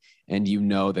cue, and you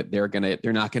know that they're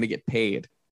not gonna get paid.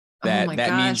 That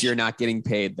means you're not getting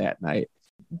paid that night.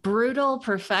 Brutal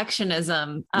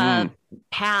perfectionism.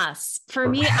 Pass for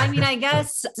me. I mean, I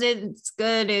guess it's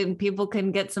good and people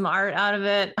can get some art out of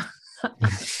it.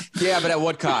 Yeah, but at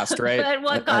what cost, right? At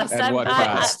what cost? At what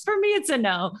cost? For me, it's a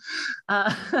no.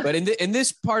 But in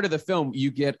this part of the film,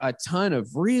 you get a ton of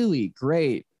really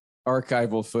great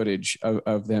archival footage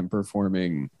of them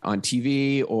performing on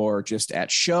TV or just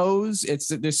at shows.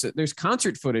 There's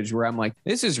concert footage where I'm like,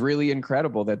 this is really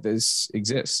incredible that this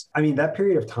exists. I mean, that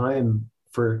period of time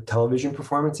for television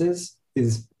performances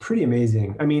is pretty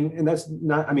amazing. I mean, and that's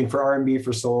not, I mean, for R&B,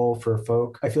 for soul, for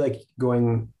folk, I feel like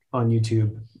going on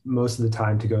YouTube most of the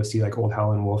time to go see like old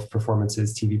Howlin' Wolf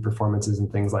performances, TV performances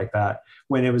and things like that,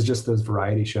 when it was just those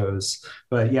variety shows.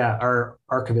 But yeah, our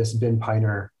archivist, Ben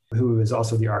Piner, who is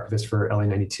also the archivist for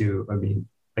LA92, I mean,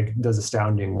 like does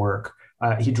astounding work.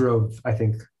 He drove, I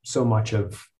think, so much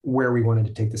of where we wanted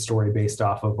to take the story based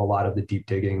off of a lot of the deep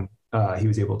digging he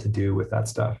was able to do with that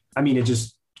stuff. I mean, it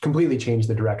just completely changed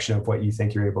the direction of what you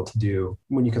think you're able to do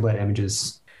when you can let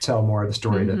images tell more of the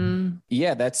story.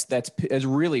 Yeah, that's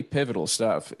really pivotal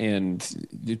stuff. And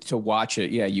to watch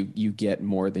it, yeah, you get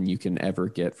more than you can ever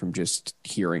get from just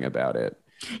hearing about it.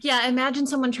 Yeah, imagine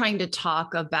someone trying to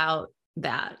talk about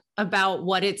that, about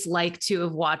what it's like to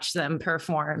have watched them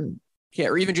perform. Yeah,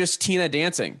 or even just Tina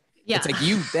dancing. Yeah. It's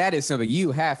like that is something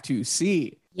you have to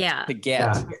see. Yeah. To get.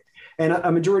 Yeah. And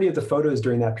a majority of the photos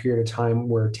during that period of time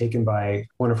were taken by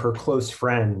one of her close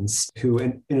friends who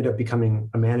ended up becoming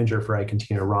a manager for Ike and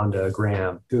Tina, Rhonda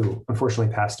Graham, who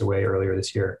unfortunately passed away earlier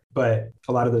this year. But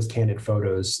a lot of those candid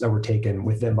photos that were taken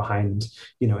with them behind,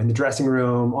 in the dressing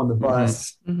room, on the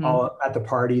bus, all at the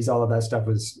parties, all of that stuff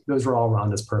those were all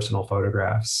Rhonda's personal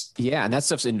photographs. Yeah. And that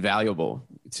stuff's invaluable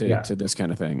to this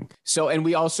kind of thing. So, and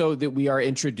we are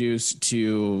introduced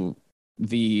to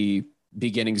the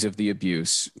beginnings of the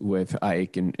abuse with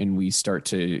Ike, and we start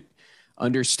to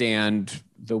understand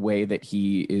the way that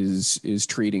he is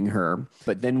treating her.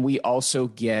 But then we also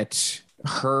get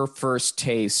her first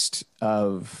taste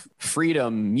of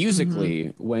freedom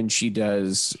musically when she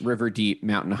does River Deep,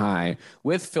 Mountain High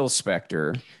with Phil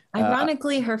Spector.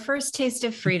 Ironically, her first taste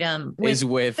of freedom is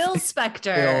with Phil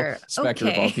Spector. Phil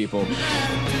Spector, of all people.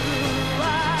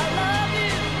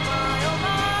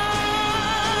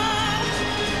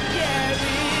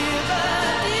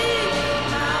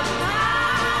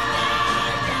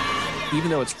 Even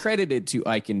though it's credited to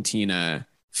Ike and Tina,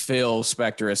 Phil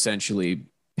Spector essentially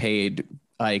paid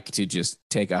Ike to just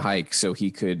take a hike so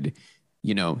he could,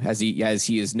 as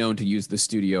he is known to use the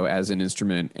studio as an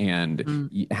instrument and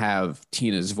have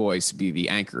Tina's voice be the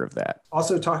anchor of that.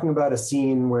 Also talking about a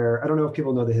scene where, I don't know if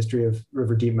people know the history of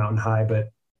River Deep, Mountain High, but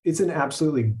it's an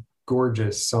absolutely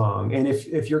gorgeous song. And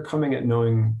if you're coming at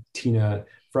knowing Tina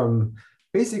from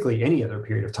basically any other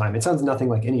period of time, it sounds nothing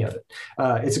like any of it.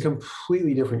 It's a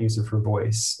completely different use of her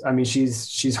voice. I mean,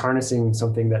 she's harnessing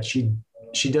something that she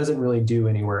doesn't really do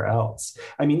anywhere else.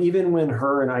 I mean, even when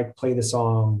her and I play the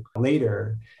song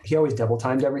later, he always double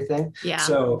timed everything. Yeah.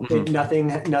 So nothing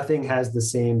has the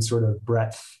same sort of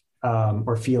breadth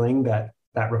or feeling that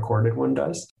recorded one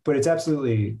does. But it's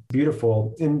absolutely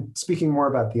beautiful. And speaking more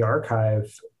about the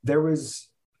archive, there was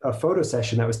a photo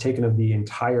session that was taken of the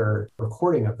entire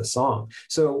recording of the song.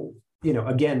 So,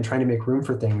 again, trying to make room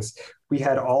for things, we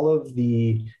had all of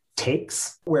the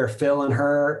takes where Phil and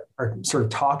her are sort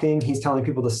of talking. He's telling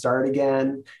people to start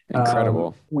again.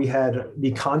 Incredible. We had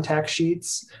the contact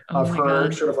sheets of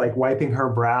her sort of like wiping her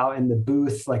brow in the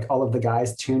booth, like all of the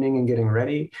guys tuning and getting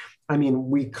ready. I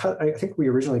mean, I think we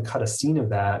originally cut a scene of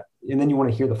that, and then you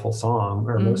want to hear the full song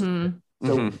or most of it.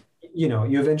 So,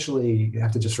 you eventually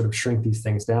have to just sort of shrink these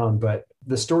things down. But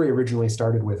the story originally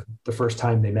started with the first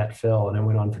time they met Phil, and it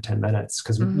went on for 10 minutes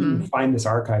because you find this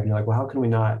archive and you're like, well, how can we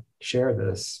not share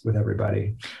this with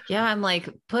everybody? Yeah, I'm like,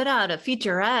 put out a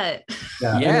featurette.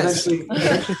 Yeah. Yes.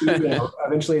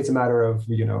 Eventually it's a matter of,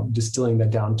 distilling that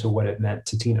down to what it meant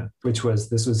to Tina,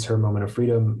 this was her moment of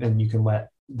freedom, and you can let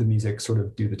the music sort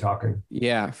of do the talking.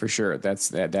 Yeah, for sure.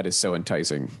 That is so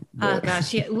enticing. Oh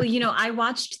gosh. Yeah. Well, I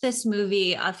watched this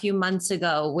movie a few months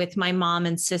ago with my mom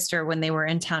and sister when they were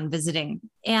in town visiting.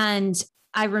 And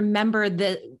I remember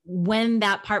that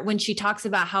when she talks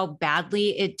about how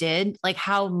badly it did, like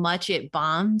how much it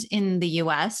bombed in the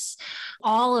US,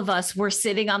 all of us were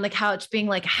sitting on the couch being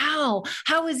like, how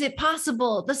is it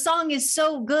possible? The song is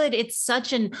so good. It's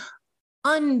such an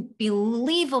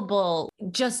unbelievable,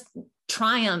 just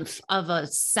triumph of a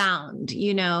sound,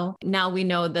 you know. Now we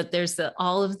know that there's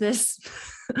all of this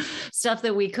stuff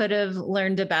that we could have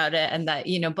learned about it, and that,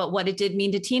 you know, but what it did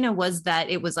mean to Tina was that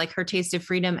it was like her taste of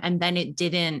freedom, and then it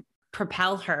didn't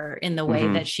propel her in the way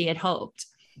that she had hoped.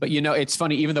 But, you know, it's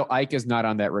funny, even though Ike is not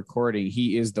on that recording,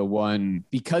 he is the one,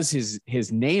 because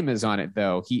his name is on it,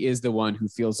 though, he is the one who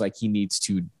feels like he needs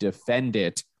to defend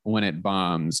it when it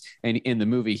bombs. And in the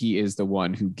movie, he is the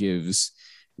one who gives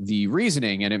the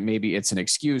reasoning, and maybe it's an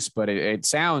excuse, but it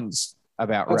sounds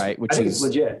about right, which is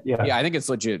legit. Yeah, I think it's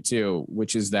legit too,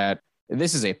 which is that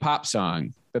this is a pop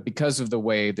song, but because of the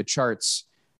way the charts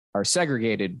are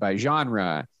segregated by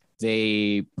genre,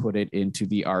 they put it into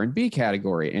the R&B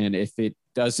category. And if it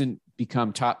doesn't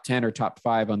become top 10 or top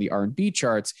 5 on the R&B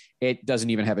charts, it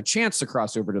doesn't even have a chance to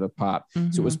cross over to the pop.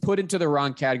 So it was put into the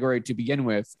wrong category to begin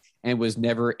with and was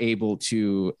never able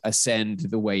to ascend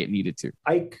the way it needed to.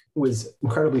 Ike was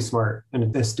incredibly smart and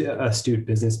an astute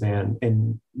businessman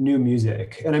and knew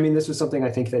music. And I mean, this was something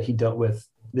I think that he dealt with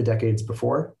the decades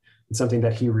before. It's something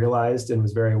that he realized and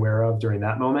was very aware of during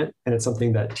that moment. And it's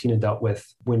something that Tina dealt with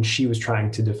when she was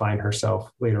trying to define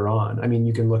herself later on. I mean,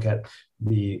 you can look at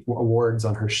the awards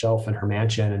on her shelf in her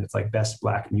mansion and it's like best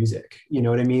Black music. You know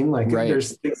what I mean? Like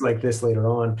There's things like this later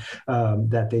on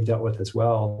that they dealt with as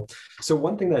well. So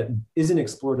one thing that isn't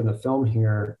explored in the film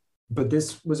here, but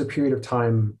this was a period of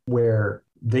time where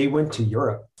they went to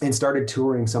Europe and started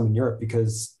touring some in Europe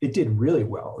because it did really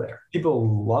well there.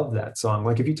 People love that song.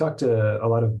 Like if you talk to a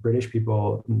lot of British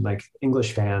people, like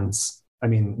English fans, I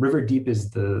mean, River Deep is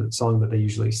the song that they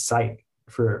usually cite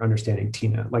for understanding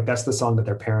Tina. Like that's the song that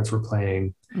their parents were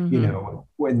playing, you know,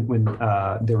 when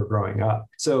they were growing up.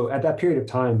 So at that period of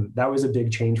time, that was a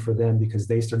big change for them because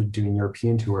they started doing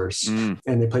European tours and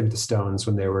they played with the Stones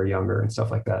when they were younger and stuff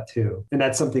like that too. And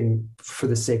that's something, for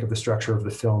the sake of the structure of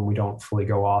the film, we don't fully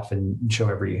go off and show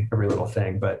every little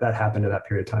thing, but that happened at that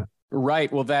period of time. Right.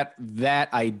 Well,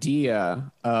 that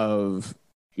idea of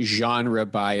genre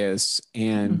bias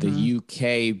and the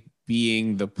UK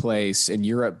being the place and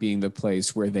Europe being the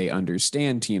place where they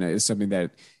understand Tina is something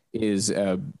that is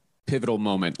a pivotal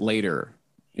moment later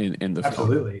in the film.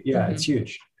 Absolutely. Yeah, it's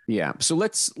huge. Yeah. So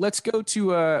let's go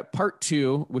to part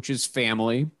 2, which is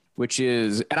family, which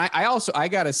is, and I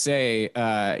gotta say,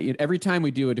 every time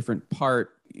we do a different part,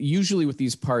 usually with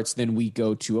these parts, then we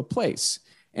go to a place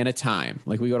and a time.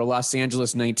 Like we go to Los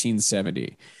Angeles,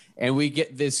 1970, and we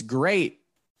get this great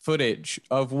footage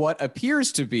of what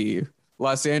appears to be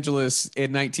Los Angeles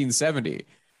in 1970.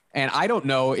 And I don't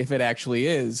know if it actually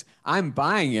is. I'm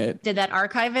buying it. Did that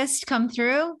archivist come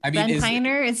through? I mean, Ben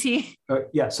Piner, is he?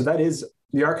 Yeah. So that is,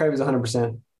 the archive is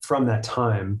 100% from that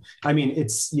time. I mean,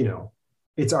 it's, you know,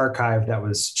 it's archive that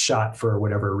was shot for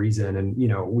whatever reason. And, you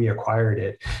know, we acquired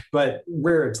it, but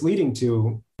where it's leading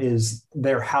to is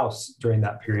their house during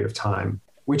that period of time,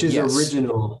 which is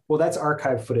original. Well, that's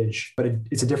archive footage, but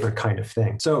it's a different kind of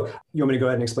thing. So you want me to go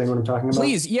ahead and explain what I'm talking about?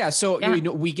 Please. Yeah. So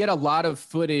we get a lot of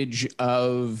footage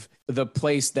of the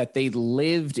place that they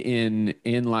lived in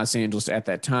Los Angeles at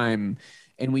that time.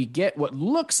 And we get what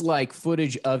looks like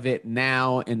footage of it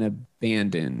now and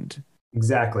abandoned.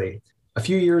 Exactly. A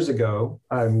few years ago,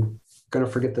 I'm going to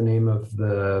forget the name of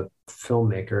the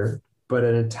filmmaker, but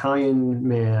an Italian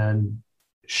man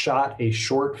shot a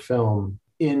short film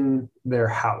in their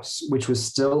house, which was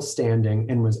still standing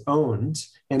and was owned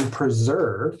and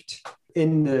preserved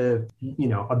in the, you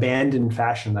know, abandoned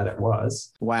fashion that it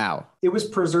was. Wow. It was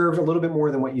preserved a little bit more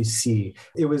than what you see.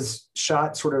 It was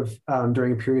shot sort of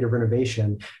during a period of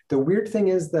renovation. The weird thing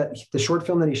is that the short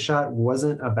film that he shot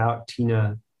wasn't about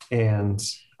Tina and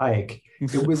Ike.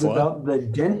 It was about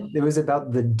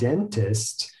the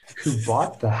dentist who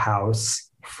bought the house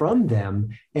from them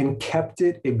and kept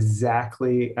it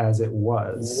exactly as it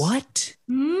was. What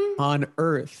on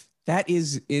earth? That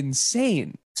is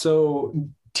insane. So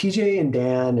TJ and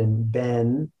Dan and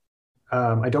Ben,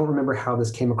 I don't remember how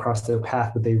this came across their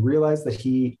path, but they realized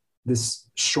that this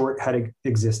short had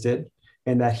existed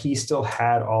and that he still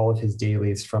had all of his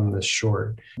dailies from the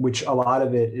short, which a lot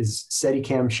of it is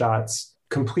Steadicam shots,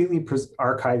 completely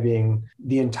archiving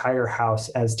the entire house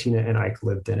as Tina and Ike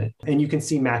lived in it. And you can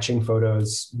see matching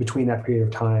photos between that period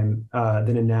of time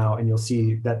then and now, and you'll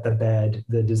see that the bed,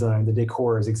 the design, the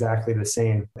decor is exactly the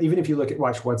same. Even if you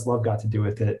watch What's Love Got to Do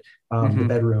with It, the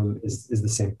bedroom is the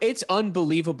same. It's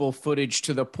unbelievable footage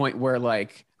to the point where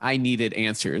like I needed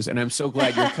answers, and I'm so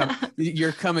glad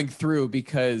you're coming through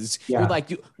because you're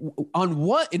like, in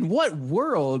what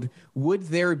world would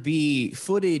there be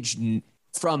footage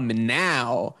from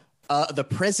now, the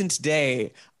present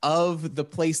day of the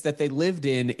place that they lived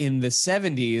in the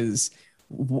 70s?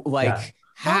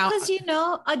 How? Because,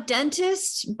 a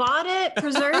dentist bought it,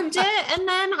 preserved it, and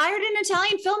then hired an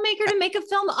Italian filmmaker to make a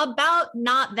film about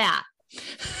not that.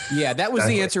 Yeah, that was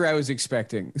the answer I was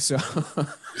expecting. So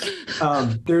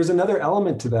there's another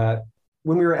element to that.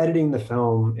 When we were editing the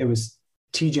film, it was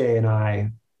TJ and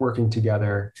I working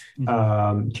together.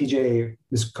 TJ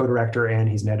is co-director and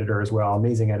he's an editor as well,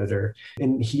 amazing editor.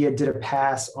 And he did a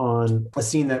pass on a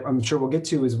scene that I'm sure we'll get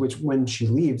to, is when she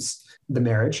leaves the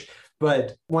marriage.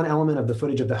 But one element of the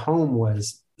footage of the home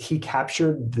was he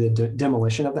captured the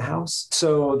demolition of the house.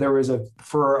 So there was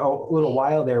for a little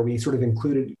while there, we sort of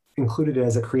included it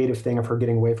as a creative thing of her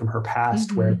getting away from her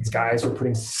past, where these guys were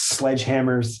putting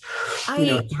sledgehammers,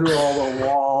 through all the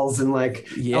walls, and all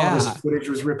this footage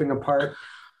was ripping apart.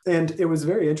 And it was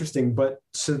very interesting. But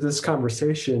to this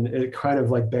conversation, it kind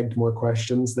of begged more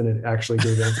questions than it actually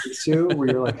gave answers to. Where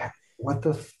you're like, what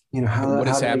the, what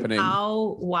is happening?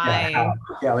 How? Why?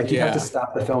 You have to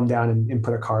stop the film down and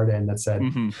put a card in that said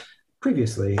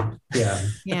previously. Yeah.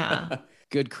 Yeah.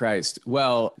 Good Christ.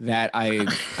 Well,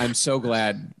 I'm so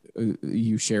glad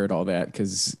you shared all that,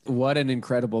 because what an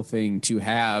incredible thing to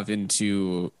have and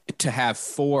to have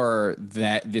for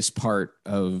this part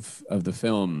of the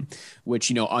film,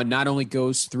 which, not only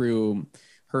goes through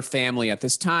her family at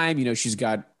this time, she's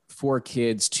got 4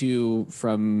 kids, 2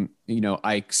 from,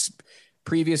 Ike's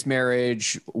previous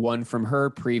marriage, 1 from her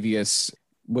previous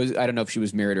I don't know if she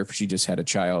was married or if she just had a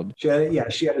child. She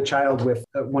had a child with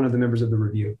one of the members of the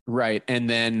review. Right. And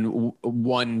then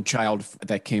 1 child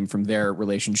that came from their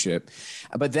relationship.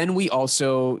 But then we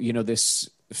also, this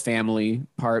family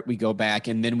part, we go back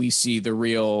and then we see the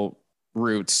real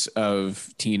roots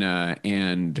of Tina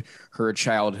and her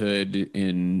childhood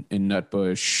in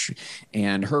Nutbush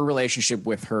and her relationship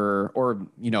with her, or,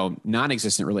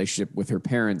 non-existent relationship with her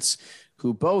parents,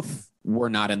 who both were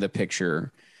not in the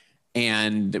picture.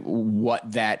 And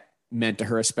what that meant to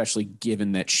her, especially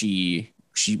given that she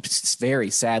very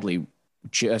sadly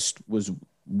just was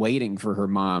waiting for her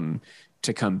mom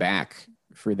to come back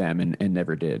for them and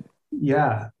never did.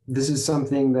 Yeah, this is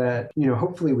something that,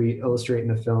 hopefully we illustrate in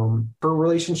the film. Her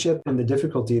relationship and the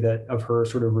difficulty of her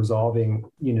sort of resolving,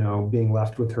 being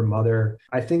left with her mother,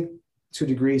 I think to a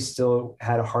degree still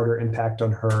had a harder impact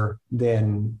on her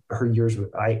than her years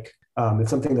with Ike.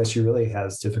 It's something that she really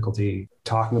has difficulty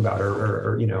talking about,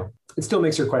 or it still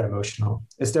makes her quite emotional.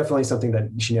 It's definitely something that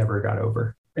she never got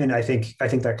over. And I think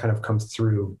that kind of comes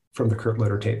through from the Kurt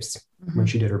Loder tapes when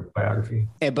she did her biography.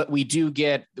 But we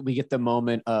get the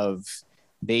moment of,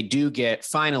 they do get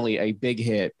finally a big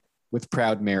hit with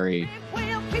Proud Mary.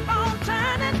 We'll keep on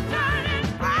turning,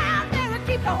 Proud Mary,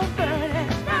 keep on burning.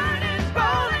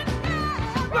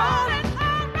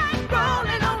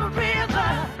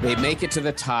 They make it to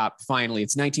the top. Finally,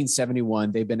 it's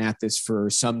 1971. They've been at this for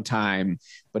some time,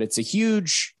 but it's a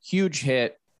huge, huge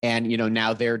hit. And,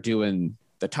 now they're doing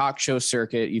the talk show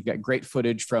circuit. You've got great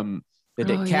footage from the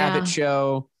Dick Cavett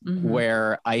show,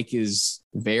 where Ike is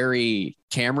very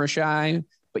camera shy,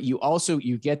 but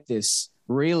you get this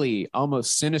really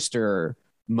almost sinister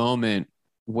moment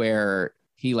where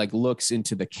he looks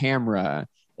into the camera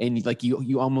and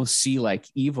you almost see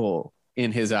evil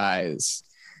in his eyes,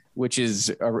 which is,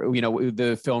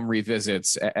 the film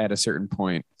revisits at a certain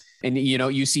point. And,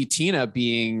 you see Tina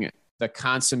being the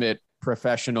consummate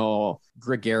professional,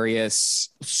 gregarious,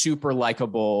 super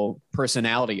likable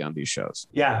personality on these shows.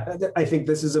 Yeah, I think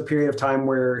this is a period of time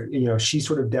where, she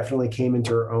sort of definitely came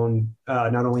into her own,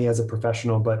 not only as a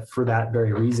professional, but for that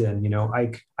very reason.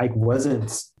 Ike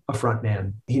wasn't a front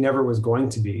man. He never was going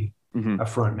to be a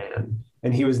front man.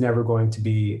 And he was never going to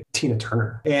be Tina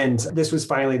Turner. And this was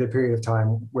finally the period of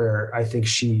time where I think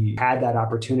she had that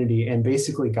opportunity and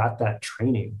basically got that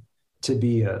training to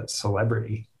be a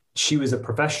celebrity. She was a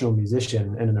professional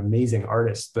musician and an amazing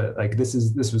artist, but this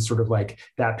was sort of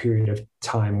that period of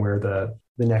time where the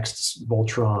next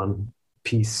Voltron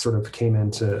piece sort of came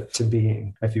into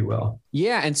being, if you will.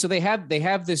 Yeah, and so they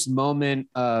have this moment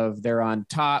of they're on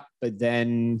top, but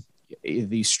then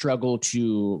the struggle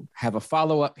to have a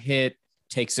follow-up hit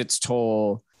takes its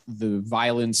toll. The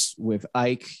violence with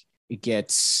Ike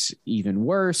gets even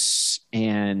worse,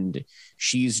 and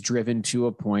she's driven to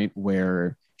a point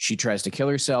where she tries to kill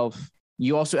herself.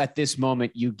 You also, at this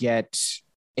moment, you get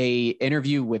a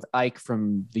interview with Ike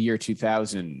from the year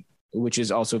 2000, which is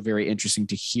also very interesting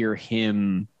to hear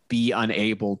him be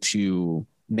unable to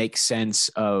make sense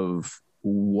of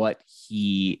what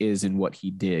he is and what he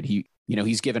did.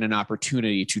 He's given an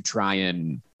opportunity to try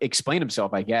and explain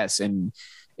himself, I guess. And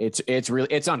it's really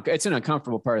it's an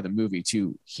uncomfortable part of the movie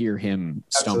to hear him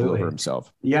stumble Absolutely. over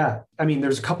himself. Yeah. I mean,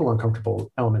 there's a couple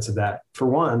uncomfortable elements of that. For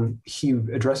one, he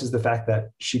addresses the fact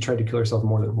that she tried to kill herself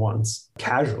more than once,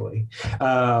 casually.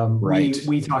 Right.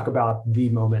 We talk about the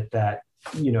moment that,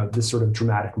 this sort of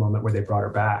dramatic moment where they brought her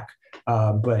back.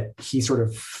 But he sort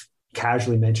of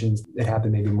casually mentions it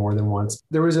happened maybe more than once.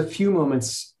 There was a few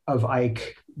moments of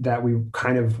Ike that we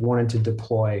kind of wanted to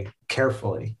deploy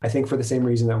carefully. I think for the same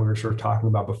reason that we were sort of talking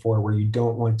about before, where you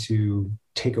don't want to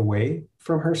take away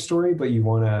from her story, but you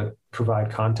want to provide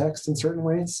context in certain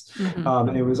ways.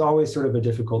 And it was always sort of a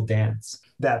difficult dance.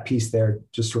 That piece there,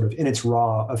 just sort of in its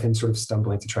raw of him sort of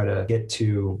stumbling to try to get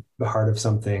to the heart of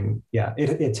something. Yeah,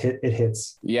 it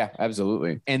hits. Yeah,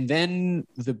 absolutely. And then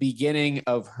the beginning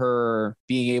of her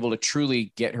being able to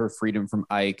truly get her freedom from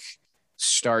Ike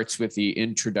starts with the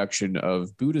introduction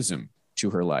of Buddhism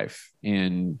to her life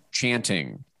and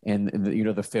chanting. And,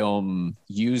 the film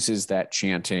uses that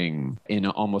chanting in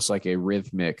almost like a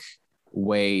rhythmic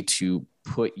way to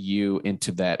put you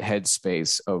into that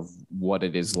headspace of what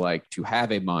it is like to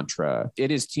have a mantra.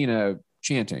 It is Tina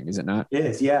chanting, is it not? It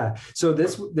is, yeah. So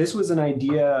this was an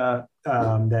idea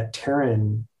that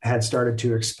Taryn had started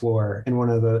to explore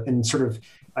in sort of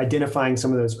identifying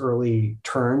some of those early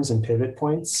turns and pivot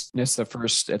points. That's the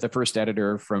first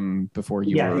editor from before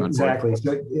you were on exactly. board.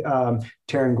 So,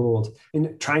 Taryn Gould,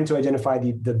 in trying to identify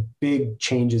the big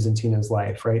changes in Tina's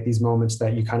life, right? These moments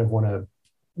that you kind of want to,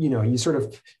 you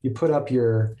put up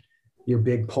your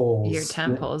big poles, your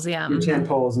tent poles, yeah, your tent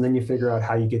poles, and then you figure out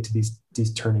how you get to these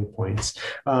turning points.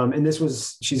 And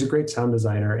she's a great sound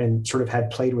designer and sort of had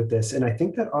played with this. And I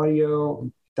think that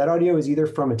audio is either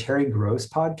from a Terry Gross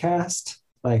podcast.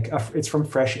 It's from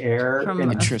Fresh Air.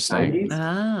 Interesting.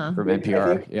 From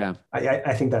NPR.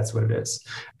 I think that's what it is.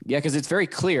 Yeah, because it's very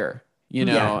clear, and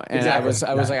exactly.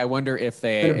 I was like, I wonder if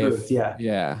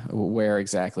where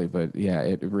exactly, but yeah,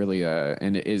 it really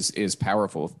and it is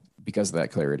powerful because of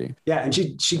that clarity. Yeah, and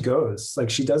she goes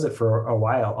she does it for a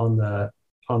while on the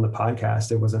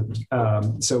podcast. It wasn't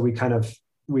so we kind of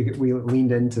we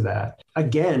leaned into that.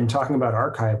 Again, talking about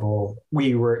archival,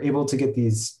 we were able to get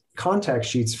these contact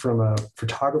sheets from a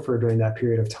photographer during that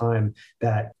period of time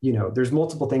that, there's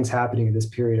multiple things happening in this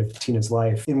period of Tina's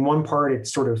life. In one part,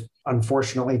 it's sort of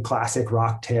unfortunately classic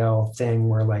Rocktail thing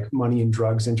where money and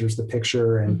drugs enters the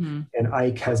picture and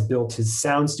Ike has built his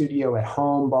sound studio at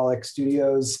home, Bollock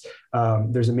Studios.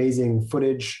 There's amazing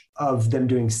footage of them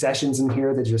doing sessions in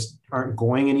here that just aren't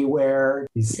going anywhere.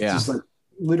 He's just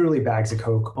literally bags of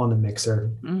Coke on the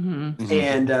mixer.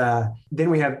 And then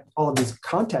we have all of these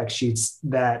contact sheets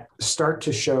that start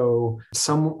to show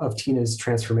some of Tina's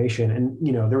transformation. And,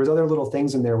 there was other little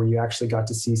things in there where you actually got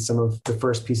to see some of the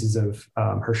first pieces of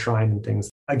her shrine and things.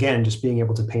 Again, just being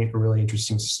able to paint a really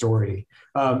interesting story,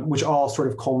 which all sort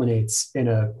of culminates in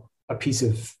a piece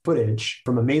of footage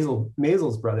from a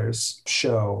Maisels Brothers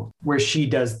show where she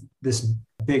does this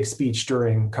big speech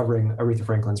covering Aretha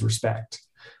Franklin's Respect.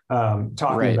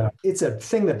 Talking about it's a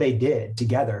thing that they did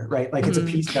together, right? It's a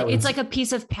piece it's like a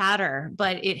piece of patter,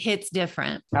 but it hits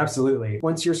different. Absolutely.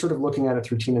 Once you're sort of looking at it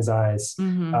through Tina's eyes,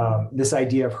 this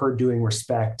idea of her doing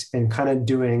Respect and kind of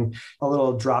doing a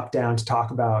little drop down to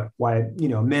talk about why,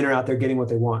 men are out there getting what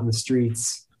they want in the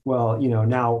streets. Well,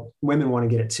 now women want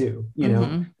to get it too,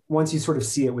 Once you sort of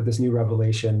see it with this new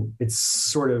revelation, it's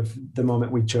sort of the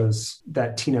moment we chose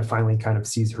that Tina finally kind of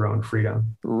sees her own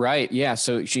freedom. Right. Yeah.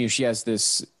 So she has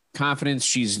this confidence.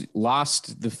 She's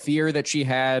lost the fear that she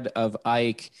had of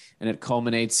Ike, and it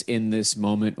culminates in this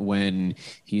moment when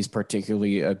he's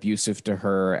particularly abusive to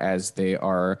her as they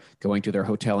are going to their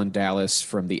hotel in Dallas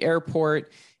from the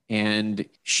airport. And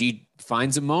she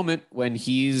finds a moment when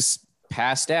he's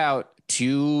passed out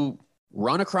to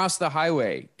run across the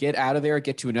highway, get out of there,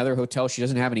 get to another hotel. She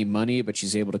doesn't have any money, but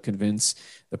she's able to convince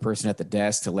the person at the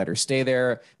desk to let her stay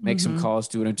there, make some calls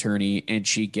to an attorney, and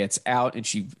she gets out and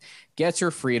she gets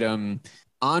her freedom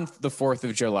on the 4th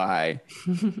of July.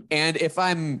 And if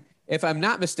I'm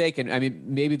not mistaken, I mean,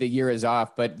 maybe the year is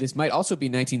off, but this might also be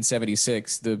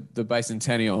 1976, the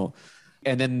bicentennial.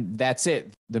 And then that's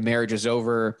it. The marriage is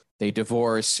over. They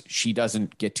divorce. She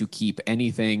doesn't get to keep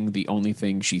anything. The only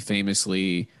thing she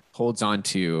famously holds on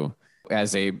to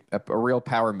as a real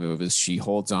power move is she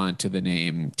holds on to the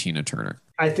name Tina Turner.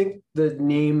 I think the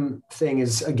name thing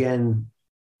is, again,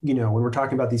 when we're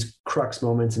talking about these crux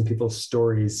moments in people's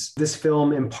stories, this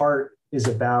film in part is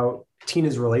about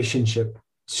Tina's relationship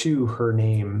to her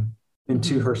name and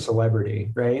to her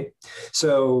celebrity, right?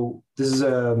 So this is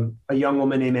a young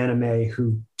woman named Anna Mae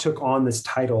who took on this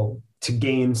title to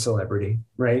gain celebrity,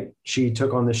 right? She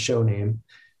took on this show name.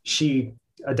 She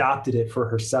adopted it for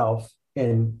herself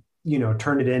and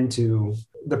turn it into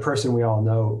the person we all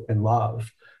know and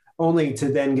love, only to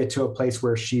then get to a place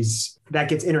where that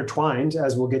gets intertwined,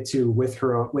 as we'll get to with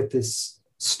this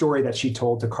story that she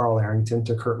told to Carl Arrington,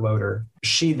 to Kurt Loder.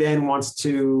 She then wants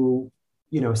to,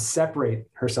 separate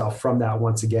herself from that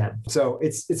once again. So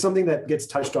it's something that gets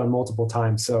touched on multiple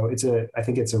times. So I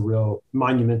think it's a real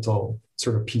monumental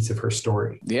sort of piece of her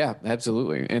story. Yeah,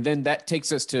 absolutely. And then that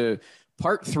takes us to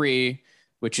part 3,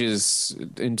 which is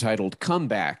entitled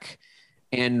Comeback.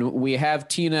 And we have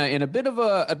Tina in a bit of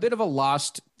a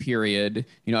lost period,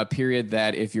 a period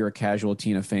that if you're a casual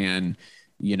Tina fan,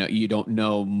 you don't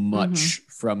know much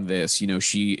from this.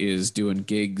 She is doing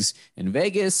gigs in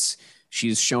Vegas.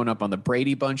 She's shown up on the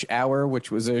Brady Bunch Hour,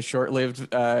 which was a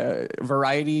short-lived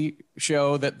variety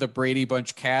show that the Brady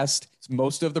Bunch cast,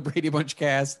 most of the Brady Bunch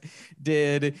cast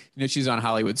did. She's on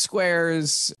Hollywood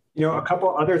Squares. A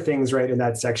couple other things right in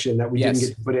that section that we didn't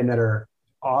get to put in that are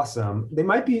awesome. Some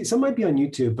might be on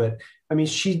YouTube, but I mean,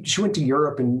 she went to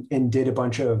Europe and did a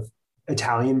bunch of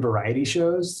Italian variety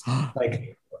shows,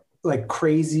 like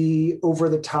crazy, over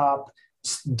the top,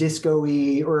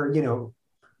 disco-y, or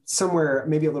somewhere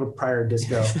maybe a little prior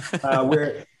disco,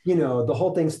 where the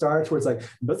whole thing starts where it's like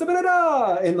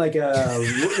and like a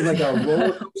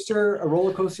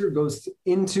roller coaster goes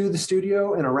into the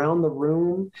studio and around the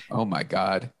room. Oh my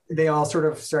God. They all sort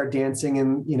of start dancing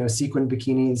in sequin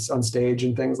bikinis on stage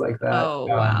and things like that. Oh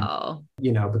wow.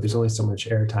 But there's only so much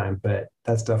airtime, but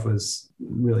that stuff was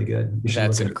really good.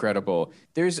 That's incredible.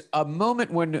 There's a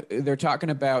moment when they're talking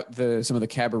about some of the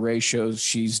cabaret shows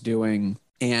she's doing,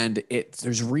 and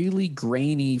there's really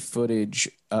grainy footage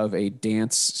of a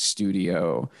dance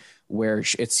studio where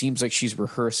it seems like she's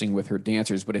rehearsing with her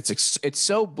dancers, but it's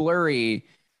so blurry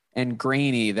and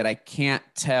grainy that I can't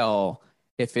tell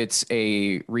if it's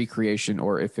a recreation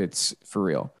or if it's for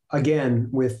real. Again,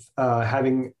 with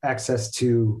having access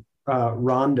to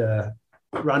Rhonda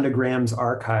Graham's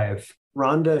archive,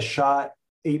 Rhonda shot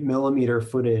 8mm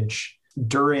footage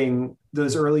during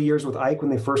those early years with Ike when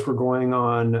they first were going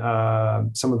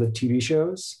on some of the TV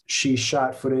shows. She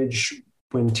shot footage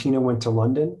when Tina went to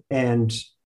London. And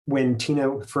when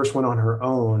Tina first went on her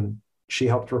own, she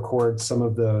helped record some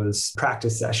of those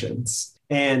practice sessions.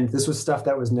 And this was stuff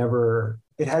that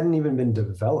it hadn't even been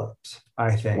developed,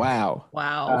 I think. Wow.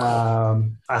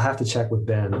 I'll have to check with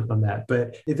Ben on that.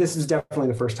 But this was definitely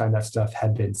the first time that stuff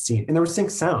had been seen. And there was sync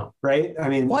sound, right? I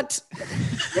mean, what?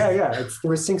 Yeah.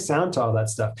 There was sync sound to all that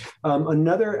stuff.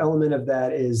 Another element of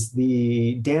that is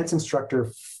the dance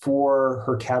instructor for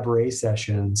her cabaret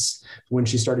sessions, when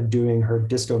she started doing her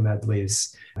disco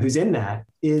medleys, who's in that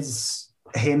is,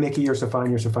 hey, Mickey, you're so fine,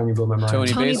 you blow my mind.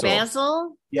 Tony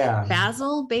Basil? Yeah.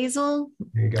 Basil?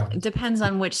 There you go. It depends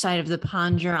on which side of the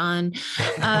pond you're on.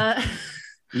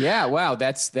 Yeah. Wow.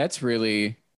 That's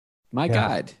really, my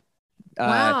God.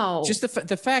 Wow. Just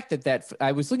the fact that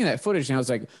I was looking at that footage and I was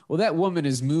like, well, that woman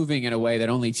is moving in a way that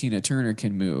only Tina Turner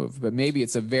can move, but maybe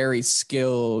it's a very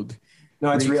skilled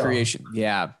recreation.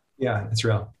 Real. Yeah, it's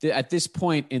real. At this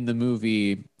point in the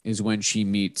movie is when she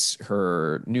meets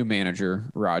her new manager,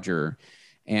 Roger,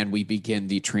 and we begin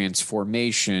the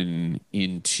transformation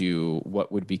into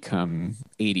what would become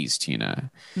 80s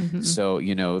Tina. Mm-hmm. So,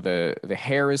 the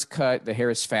hair is cut, the hair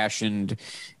is fashioned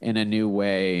in a new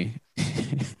way.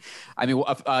 I mean,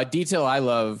 a detail I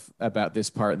love about this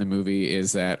part in the movie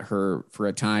is that for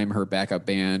a time, her backup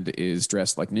band is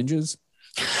dressed like ninjas.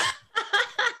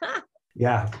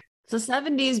 Yeah. It's the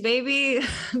 70s, baby.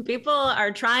 People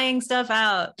are trying stuff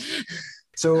out.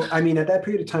 So, I mean, at that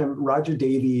period of time, Roger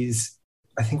Davies,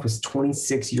 I think, was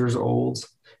 26 years old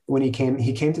when he came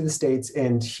to the States,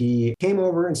 and he came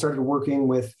over and started working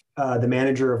with the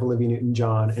manager of Olivia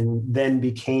Newton-John, and then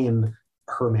became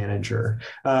her manager.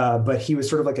 But he was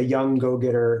sort of like a young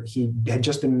go-getter. He had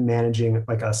just been managing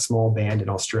like a small band in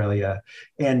Australia.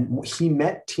 And he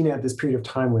met Tina at this period of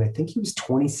time when I think he was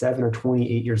 27 or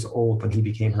 28 years old when he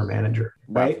became her manager.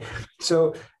 Right. Wow.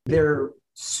 So they're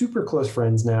super close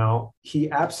friends now. He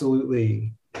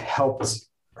absolutely helped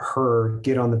her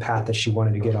get on the path that she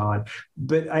wanted to get on.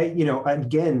 But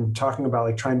again, talking about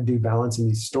like trying to do balance in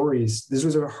these stories, this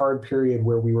was a hard period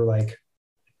where we were like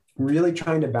really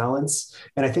trying to balance.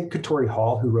 And I think Katori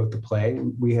Hall, who wrote the play,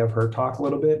 we have her talk a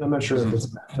little bit. I'm not sure if it's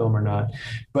in that film or not,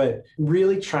 but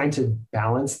really trying to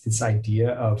balance this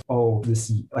idea of,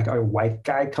 this like a white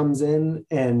guy comes in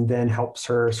and then helps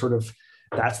her sort of,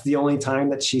 that's the only time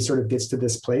that she sort of gets to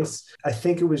this place. I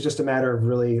think it was just a matter of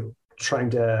really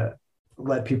trying to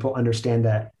let people understand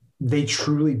that they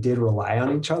truly did rely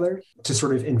on each other to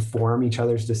sort of inform each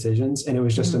other's decisions. And it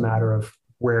was just a matter of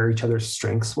where each other's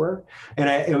strengths were. And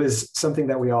it was something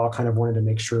that we all kind of wanted to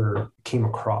make sure came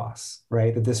across,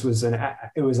 right? That this was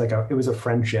it was a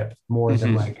friendship more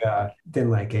than like a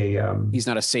he's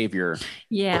not a savior.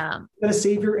 Yeah. Not a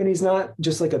savior, and he's not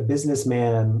just like a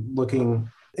businessman looking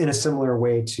in a similar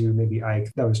way to maybe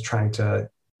Ike that was trying to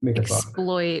make a buck.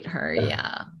 Exploit her.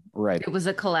 Yeah. Right. It was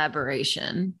a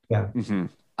collaboration. Yeah. Mm-hmm.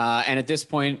 And at this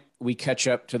point, we catch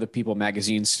up to the People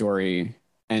magazine story.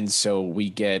 And so we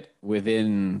get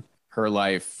within her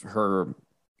life, her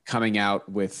coming out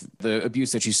with the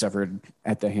abuse that she suffered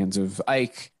at the hands of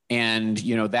Ike. And,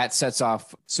 you know, that sets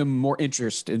off some more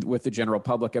interest with the general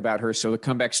public about her. So the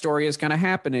comeback story is kind of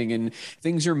happening and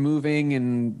things are moving.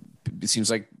 And it seems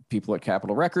like people at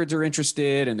Capitol Records are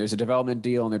interested and there's a development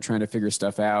deal and they're trying to figure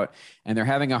stuff out. And they're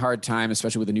having a hard time,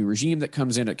 especially with the new regime that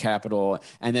comes in at Capitol.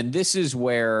 And then this is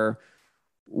where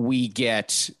we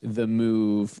get the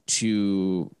move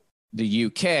to the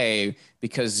UK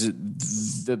because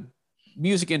the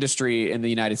music industry in the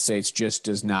United States just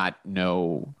does not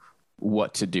know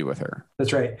what to do with her.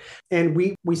 That's right. And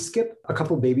we skip a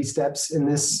couple baby steps in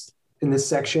this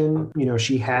section. You know,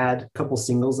 she had a couple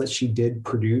singles that she did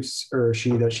produce or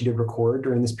that she did record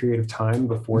during this period of time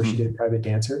before she did Private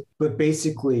Dancer. But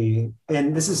basically,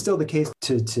 and this is still the case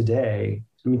to today,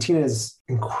 I mean, Tina is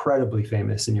incredibly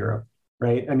famous in Europe.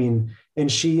 Right. I mean,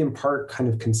 and she in part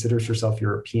kind of considers herself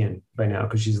European by now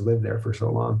because she's lived there for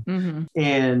so long. Mm-hmm.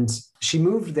 And she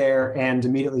moved there and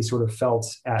immediately sort of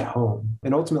felt at home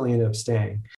and ultimately ended up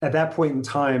staying. At that point in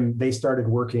time, they started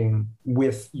working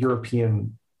with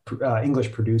European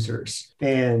English producers.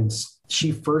 And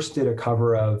she first did a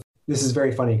cover of, this is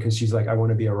very funny because she's like, I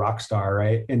want to be a rock star.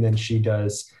 Right. And then she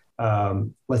does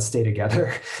Let's Stay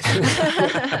Together.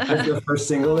 That's the first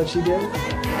single that she did.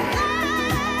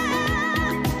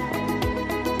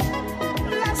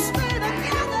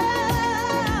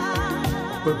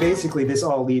 But basically, this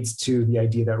all leads to the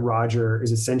idea that Roger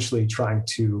is essentially trying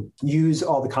to use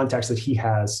all the contacts that he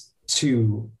has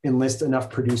to enlist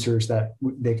enough producers that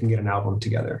they can get an album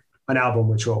together, an album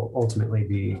which will ultimately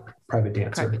be Private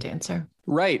Dancer. Private Dancer.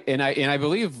 Right. And I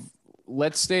believe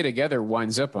Let's Stay Together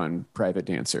winds up on Private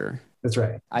Dancer. That's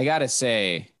right. I got to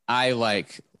say, I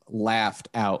laughed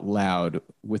out loud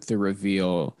with the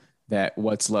reveal that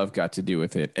What's Love Got to Do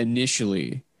with It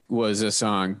initially was a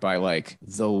song by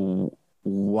the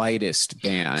whitest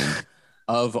band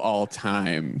of all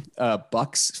time,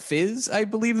 Bucks Fizz, I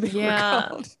believe they were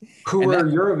called. Who were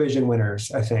Eurovision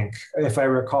winners, I think, if I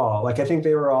recall. I think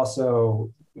they were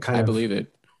also I believe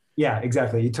it. Yeah,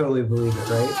 exactly. You totally believe it,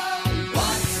 right?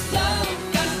 What's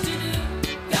love got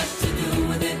to do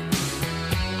with it?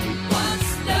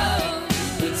 What's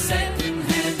love with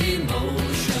second-hand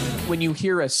emotion? When you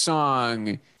hear a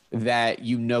song that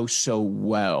you know so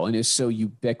well and is so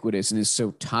ubiquitous and is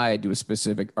so tied to a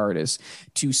specific artist,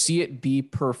 to see it be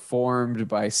performed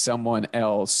by someone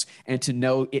else and to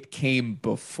know it came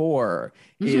before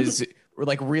is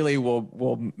really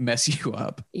will mess you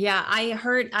up. Yeah, I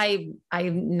heard I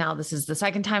now this is the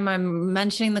second time I'm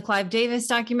mentioning the Clive Davis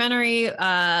documentary,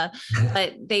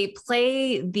 but they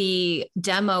play the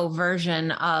demo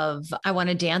version of I Want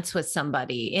to Dance with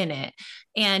Somebody in it.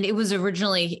 And it was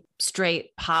originally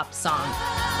straight pop song.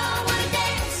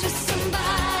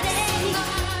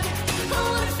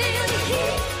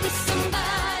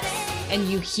 And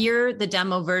you hear the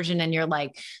demo version and you're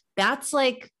like, that's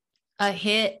like a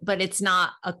hit, but it's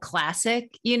not a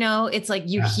classic, you know? It's like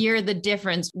you hear the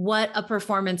difference, what a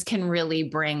performance can really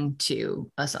bring to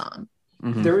a song.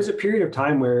 Mm-hmm. There was a period of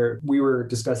time where we were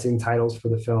discussing titles for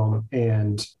the film,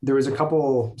 and there was a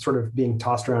couple sort of being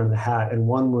tossed around in the hat, and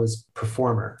one was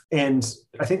Performer. And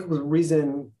I think the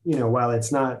reason, while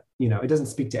it's not, it doesn't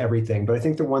speak to everything, but I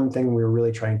think the one thing we were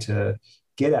really trying to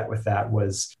get at with that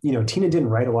was, Tina didn't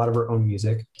write a lot of her own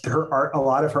music. Her art, a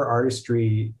lot of her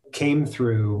artistry came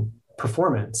through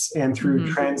performance and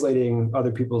through translating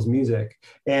other people's music.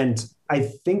 And I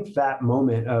think that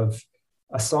moment of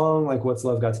a song like What's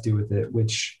Love Got to Do with It,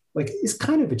 which is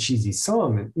kind of a cheesy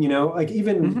song,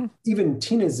 even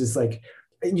Tina's is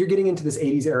you're getting into this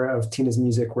 80s era of Tina's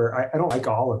music where I don't like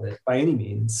all of it by any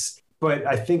means. But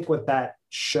I think what that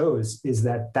shows is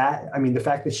that the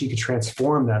fact that she could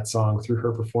transform that song through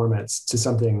her performance to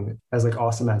something as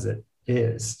awesome as it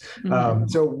is.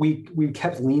 So we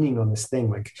kept leaning on this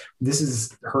thing. This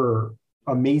is her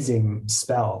amazing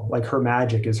spell. Her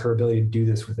magic is her ability to do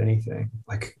this with anything.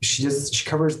 She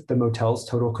covers the Motels'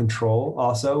 Total Control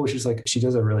also, which is she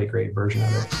does a really great version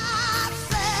of it.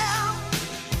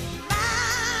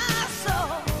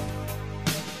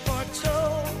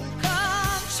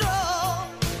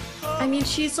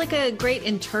 she's like a great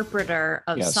interpreter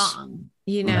of Yes. song.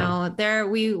 You know, there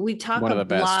we talk One of a the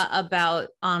best. lot about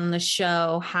on the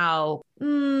show how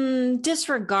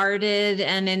disregarded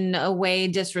and in a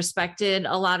way disrespected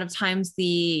a lot of times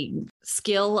the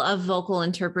skill of vocal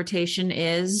interpretation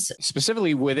is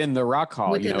Specifically within the Rock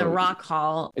Hall. within the Rock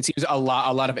Hall. It seems a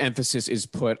lot of emphasis is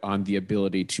put on the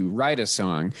ability to write a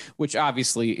song, which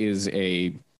obviously is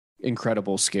a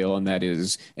incredible skill, and that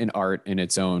is an art in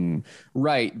its own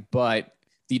right. But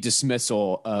the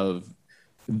dismissal of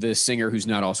the singer who's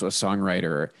not also a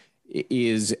songwriter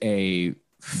is a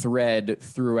thread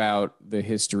throughout the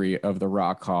history of the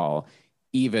Rock Hall,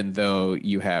 even though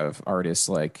you have artists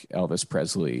like Elvis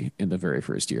Presley in the very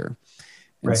first year.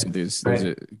 And Right. so there's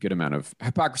a good amount of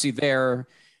hypocrisy there.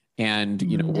 And,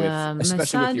 you know, with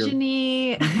especially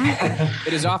misogyny. with your,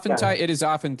 it is often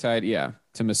Yeah. tied,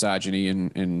 to misogyny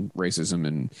and racism.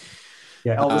 And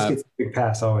Yeah, Elvis gets a big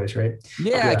pass always, right?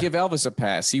 yeah, give Elvis a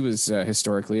pass. He was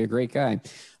historically a great guy.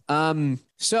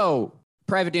 So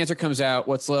Private Dancer comes out.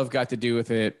 What's Love Got to Do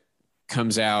with It?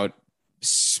 Comes out,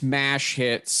 smash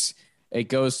hits. It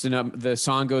goes to the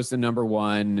song goes to number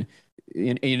one.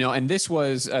 And this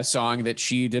was a song that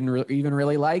she didn't even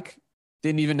really like.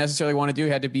 Didn't even necessarily want to do.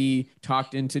 Had to be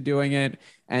talked into doing it.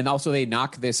 And also they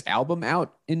knocked this album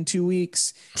out in 2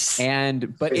 weeks.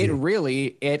 But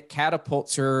it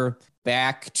catapults her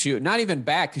back to, not even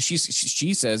back, because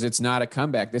she says it's not a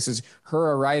comeback. This is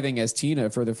her arriving as Tina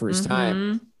for the first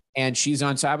time. And she's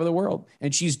on top of the world.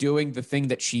 And she's doing the thing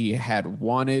that she had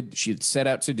set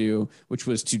out to do, which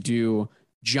was to do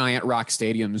giant rock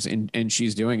stadiums. And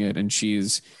she's doing it. And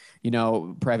she's,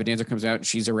 Private Dancer comes out and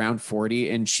she's around 40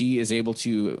 and she is able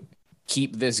to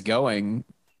keep this going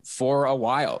for a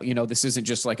while. This isn't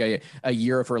just like a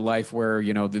year of her life where,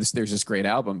 there's this great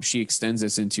album. She extends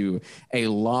this into a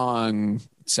long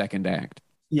second act.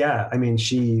 Yeah. I mean,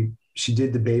 she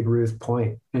did the Babe Ruth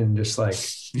point and just like,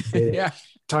 Yeah.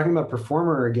 Talking about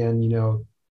performer again,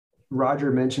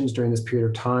 Roger mentions during this period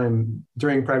of time,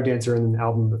 during Private Dancer and an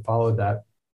album that followed that,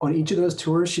 on each of those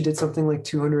tours, she did something like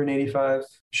 285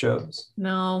 shows.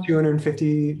 No.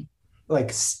 250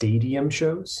 like stadium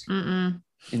shows around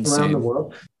the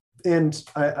world. And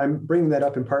I'm bringing that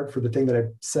up in part for the thing that I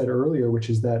said earlier, which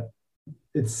is that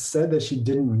it's said that she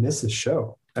didn't miss a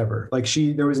show ever. Like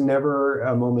there was never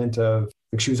a moment of,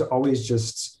 like, she was always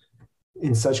just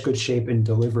in such good shape and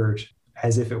delivered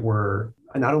as if it were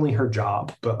not only her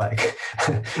job, but like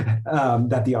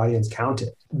that the audience counted.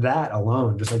 That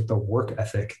alone, just like the work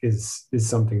ethic is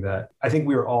something that I think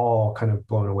we were all kind of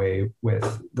blown away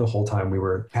with the whole time we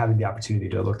were having the opportunity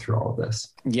to look through all of this.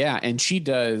 Yeah. And she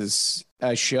does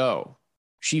a show.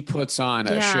 She puts on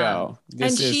a show.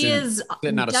 And she is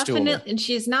definitely, and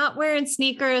she's not wearing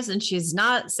sneakers and she's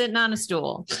not sitting on a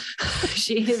stool.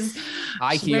 She is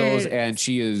high heels and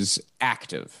she is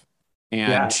active.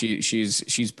 And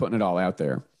she's putting it all out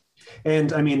there.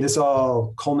 And I mean, this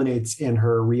all culminates in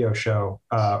her Rio show,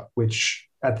 which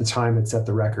at the time had set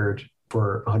the record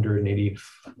for 180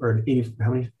 or 80.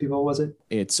 How many people was it?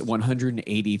 It's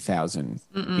 180,000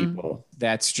 people.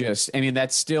 That's just, I mean,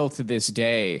 that's still to this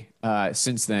day.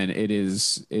 Since then,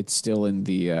 it's still in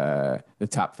the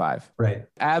top 5. Right.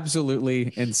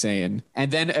 Absolutely insane.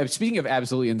 And then speaking of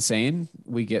absolutely insane,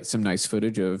 we get some nice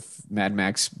footage of Mad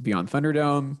Max Beyond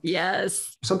Thunderdome.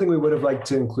 Yes. Something we would have liked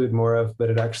to include more of, but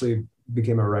it actually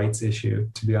became a rights issue,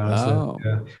 to be honest.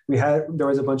 There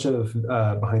was a bunch of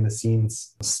behind the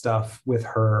scenes stuff with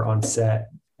her on set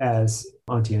as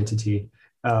Auntie Entity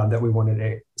that we wanted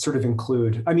to sort of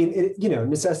include. I mean,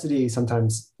 necessity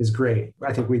sometimes is great.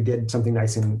 I think we did something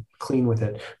nice and clean with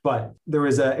it, but it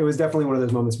was definitely one of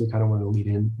those moments we kind of wanted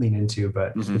to lean into,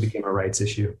 but it became a rights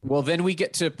issue. Well, then we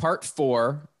get to part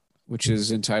 4, which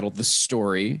is entitled The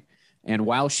Story. And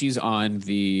while she's on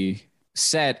the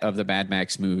set of the Mad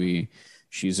Max movie,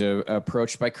 she's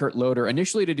approached by Kurt Loder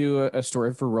initially to do a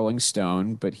story for Rolling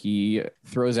Stone, but he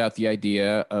throws out the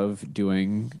idea of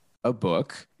doing a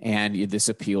book. And this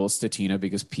appeals to Tina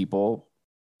because people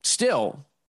still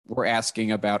were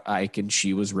asking about Ike, and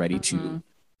she was ready to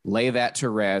lay that to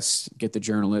rest, get the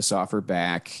journalists off her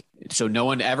back. So no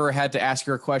one ever had to ask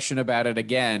her a question about it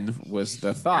again, was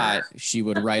the thought. She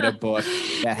would write a book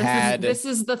that This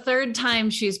is the third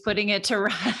time she's putting it to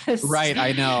rest. Right,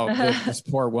 I know. This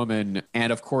poor woman.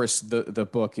 And of course, the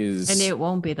book is... And it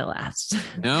won't be the last.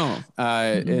 No.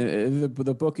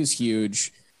 The book is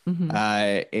huge.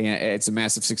 And it's a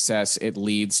massive success. It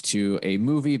leads to a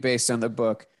movie based on the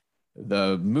book.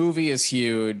 The movie is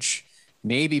huge,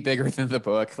 maybe bigger than the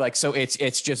book. Like, so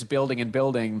it's just building and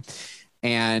building.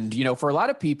 And, for a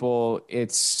lot of people,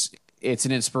 it's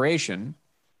an inspiration,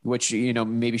 which,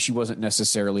 maybe she wasn't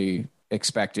necessarily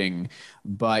expecting.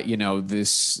 But, you know,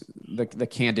 the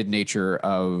candid nature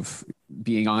of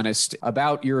being honest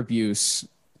about your abuse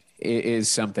is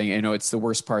something, you know, it's the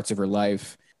worst parts of her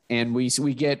life. And we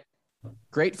get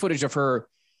great footage of her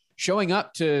showing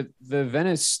up to the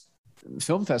Venice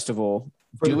Film Festival,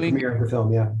 For the premiere of the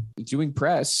film, yeah. doing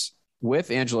press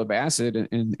with Angela Bassett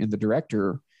and the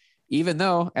director, even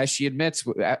though, as she admits,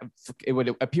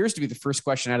 it appears to be the first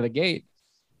question out of the gate.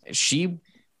 She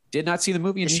did not see the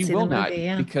movie, and she will not,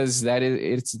 because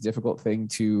it's a difficult thing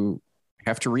to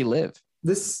have to relive.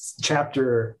 This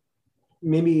chapter,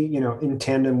 maybe, you know, in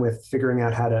tandem with figuring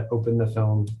out how to open the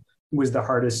film, was the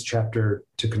hardest chapter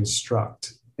to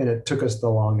construct. And it took us the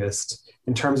longest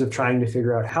in terms of trying to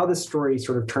figure out how the story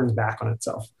sort of turns back on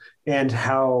itself and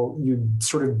how you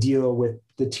sort of deal with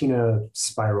the Tina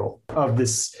spiral of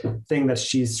this thing that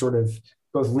she's sort of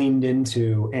both leaned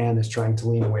into and is trying to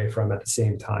lean away from at the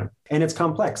same time. And it's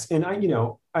complex. And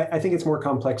I think it's more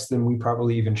complex than we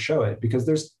probably even show it, because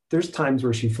there's times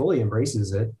where she fully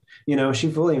embraces it. You know,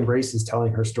 she fully embraces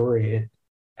telling her story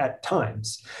at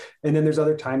times. And then there's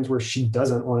other times where she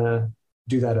doesn't want to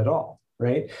do that at all.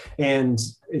 Right. And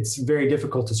it's very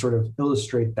difficult to sort of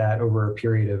illustrate that over a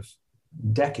period of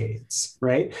decades.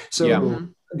 Right. So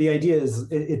the idea is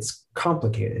it's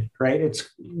complicated, right? It's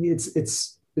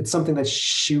something that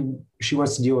she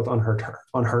wants to deal with on her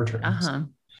terms. Uh-huh.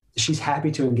 She's happy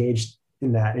to engage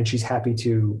in that, and she's happy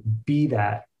to be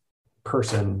that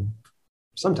person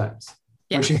sometimes.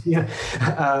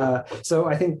 Yeah. So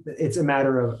I think it's a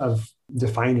matter of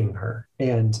defining her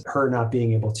and her not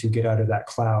being able to get out of that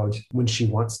cloud when she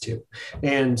wants to.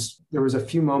 And there was a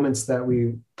few moments that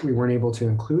we weren't able to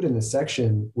include in this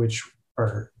section, which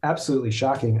are absolutely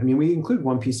shocking. I mean, we include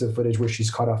one piece of footage where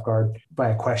she's caught off guard by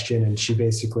a question, and she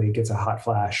basically gets a hot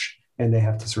flash, and they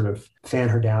have to sort of fan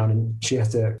her down, and she has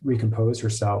to compose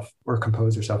herself.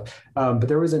 But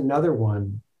there was another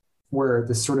one where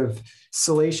this sort of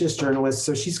salacious journalist,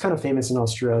 so she's kind of famous in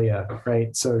Australia,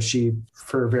 right? So she,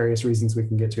 for various reasons we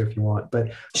can get to if you want,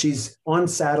 but she's on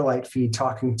satellite feed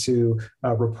talking to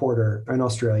a reporter in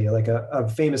Australia, like a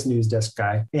famous news desk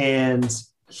guy. And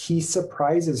he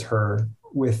surprises her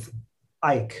with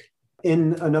Ike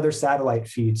in another satellite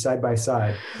feed side by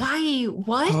side. Why?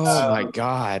 What? Oh my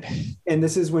God. And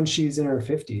this is when she's in her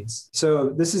 50s.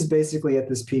 So this is basically at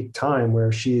this peak time where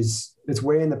it's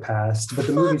way in the past, but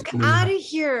the movie's out of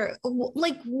here.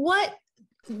 Like what?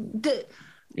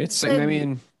 It's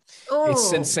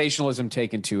sensationalism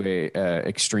taken to a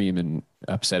extreme and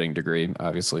upsetting degree,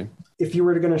 obviously. If you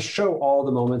were going to show all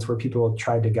the moments where people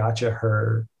tried to gotcha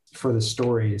her for the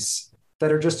stories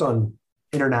that are just on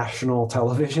international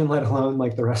television, let alone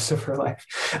like the rest of her life,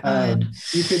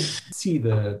 you could see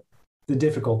the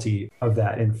difficulty of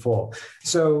that in full.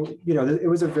 So, you know, it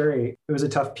was a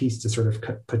tough piece to sort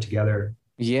of put together.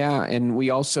 Yeah. And we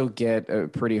also get a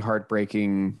pretty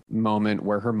heartbreaking moment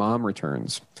where her mom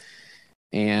returns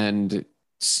and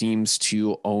seems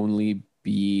to only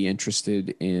be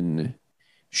interested in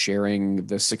sharing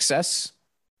the success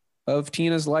of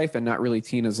Tina's life and not really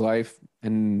Tina's life.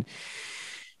 And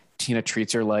Tina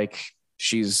treats her like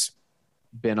she's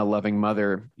been a loving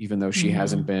mother, even though she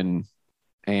hasn't been.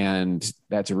 And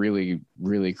that's really,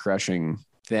 really crushing.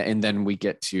 And then we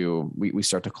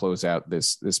start to close out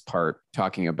this part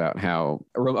talking about how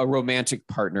a romantic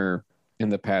partner in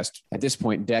the past, at this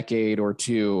point, decade or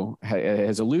two,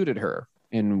 has eluded her.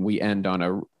 And we end on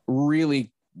a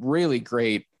really, really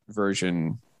great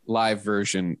live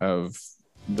version of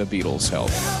the Beatles' Help.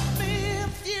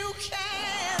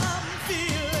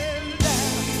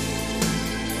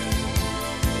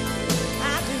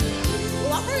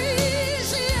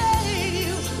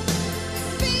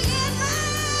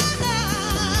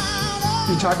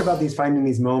 You talk about finding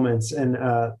these moments, and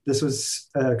this was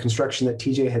a construction that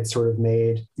TJ had sort of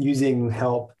made using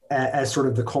Help as sort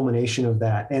of the culmination of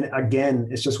that. And again,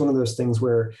 it's just one of those things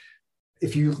where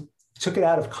if you took it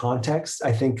out of context,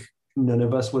 I think none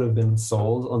of us would have been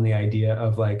sold on the idea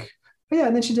of like, oh yeah,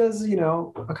 and then she does, you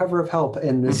know, a cover of Help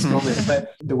in this moment.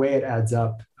 But the way it adds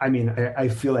up, I mean, I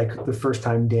feel like the first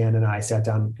time Dan and I sat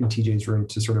down in TJ's room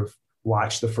to sort of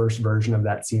watch the first version of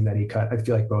that scene that he cut, I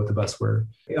feel like both of us were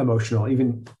emotional,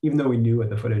 even though we knew what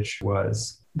the footage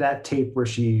was. That tape where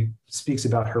she speaks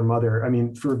about her mother, I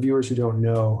mean, for viewers who don't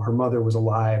know, her mother was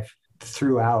alive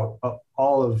throughout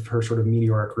all of her sort of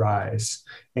meteoric rise.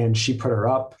 And she put her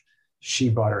up, she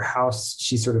bought her house,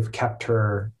 she sort of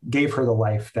gave her the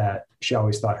life that she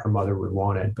always thought her mother would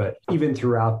wanted. But even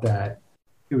throughout that,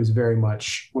 it was very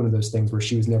much one of those things where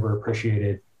she was never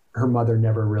appreciated. Her mother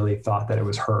never really thought that it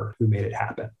was her who made it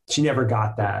happen. She never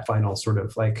got that final sort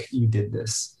of like, you did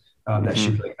this, that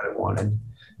she really kind of wanted.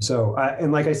 So,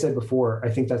 and like I said before, I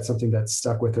think that's something that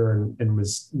stuck with her and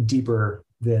was deeper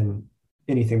than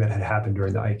anything that had happened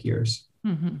during the Ike years.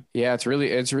 Mm-hmm. Yeah, it's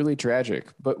really tragic.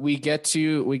 But we get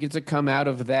to come out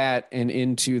of that and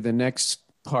into the next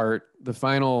part, the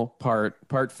final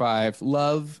part 5,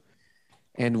 love.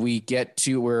 And we get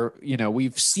to where, you know,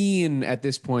 we've seen at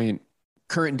this point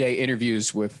current day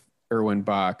interviews with Erwin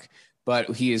Bach,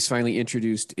 but he is finally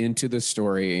introduced into the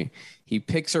story. He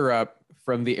picks her up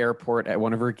from the airport at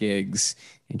one of her gigs,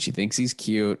 and she thinks he's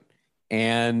cute.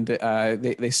 And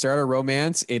they start a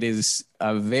romance. It is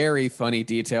a very funny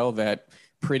detail that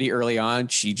pretty early on,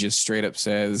 she just straight up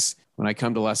says, "When I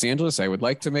come to Los Angeles, I would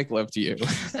like to make love to you."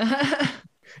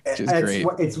 Which is great.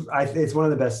 It's one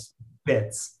of the best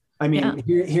bits. I mean,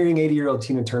 hearing 80-year-old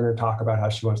Tina Turner talk about how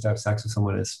she wants to have sex with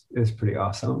someone is pretty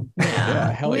awesome.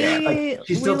 Yeah, hell yeah. Like,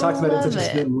 she still talks about it in such a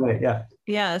spin way. Yeah.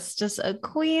 Yes, just a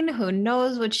queen who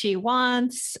knows what she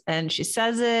wants and she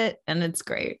says it, and it's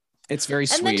great. It's very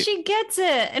sweet. And then she gets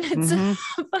it, and it's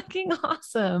fucking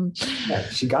awesome. Yeah,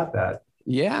 she got that.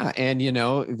 Yeah, and you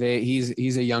know,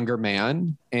 he's a younger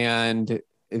man, and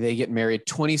they get married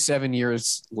 27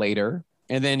 years later,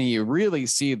 and then you really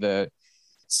see the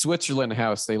Switzerland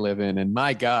house they live in, and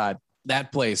my God,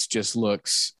 that place just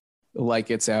looks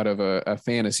like it's out of a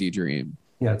fantasy dream.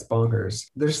 Yeah, it's bonkers.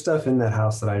 There's stuff in that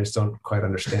house that I just don't quite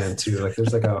understand too. Like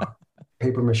there's like a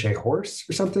paper mache horse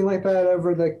or something like that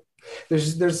over the.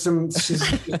 There's some. She's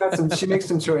got some. She makes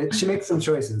some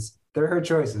choices. They're her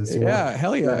choices. Yeah,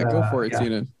 hell yeah, go for it,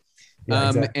 Tina. Yeah,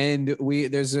 exactly. And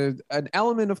there's an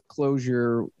element of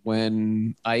closure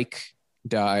when Ike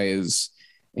dies.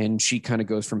 And she kind of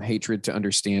goes from hatred to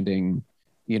understanding,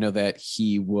 you know, that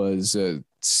he was a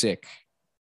sick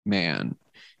man,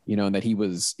 you know, and that he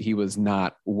was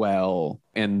not well.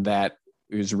 And that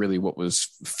is really what was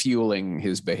fueling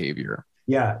his behavior.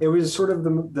 Yeah, it was sort of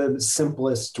the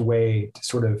simplest way to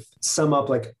sort of sum up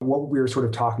like what we were sort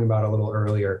of talking about a little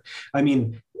earlier. I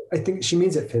mean, I think she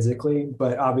means it physically,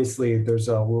 but obviously there's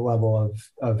a level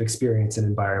of experience and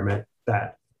environment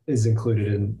that is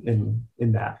included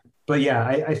in that. But yeah,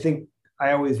 I think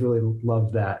I always really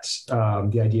loved that,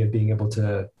 the idea of being able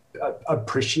to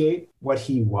appreciate what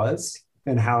he was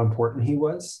and how important he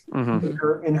was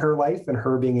in her life, and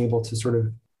her being able to sort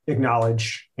of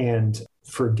acknowledge and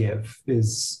forgive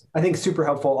is, I think, super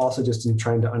helpful. Also, just in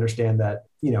trying to understand that,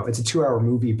 you know, it's a 2-hour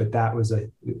movie, but that was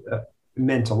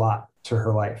meant a lot to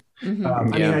her life. I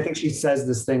mean, I think she says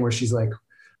this thing where she's like,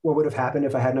 "What would have happened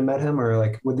if I hadn't met him?" Or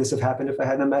like, "Would this have happened if I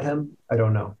hadn't met him?" I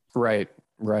don't know. Right.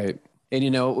 And, you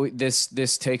know, this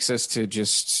takes us to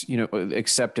just, you know,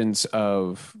 acceptance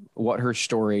of what her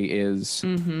story is,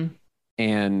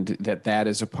 and that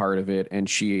is a part of it. And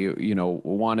she, you know,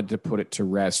 wanted to put it to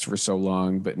rest for so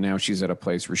long, but now she's at a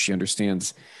place where she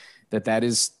understands that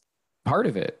is part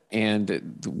of it.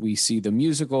 And we see the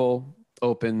musical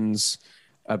opens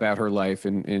about her life,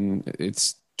 and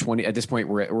it's at this point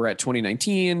we're at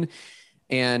 2019.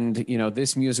 And, you know,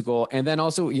 this musical, and then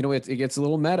also, you know, it gets a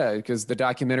little meta because the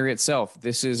documentary itself,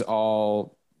 this is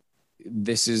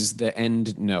the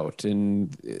end note,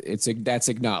 and that's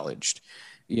acknowledged.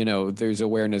 You know, there's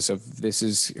awareness of this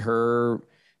is her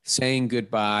saying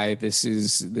goodbye. This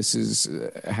is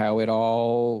how it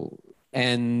all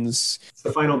ends. It's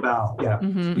the final bow. Yeah.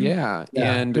 Yeah.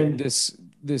 And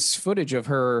this footage of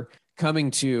her coming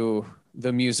to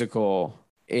the musical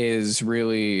is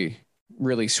really,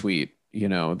 really sweet. You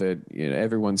know, that, you know,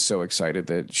 everyone's so excited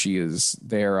that she is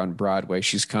there on Broadway.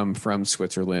 She's come from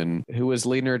Switzerland. Who was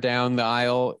leading her down the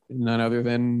aisle? None other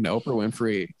than Oprah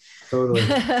Winfrey. Totally.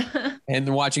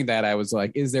 And watching that, I was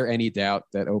like, is there any doubt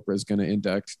that Oprah is going to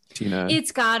induct Tina?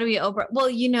 It's got to be Oprah. Well,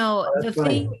 you know,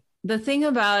 the thing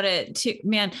about it too,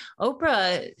 man,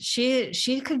 Oprah,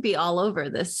 she could be all over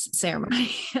this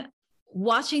ceremony.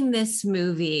 Watching this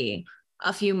movie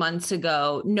a few months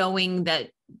ago, knowing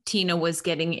that Tina was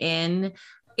getting in,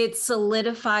 it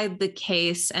solidified the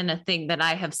case, and a thing that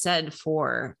I have said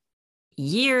for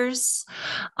years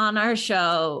on our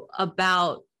show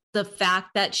about the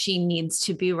fact that she needs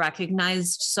to be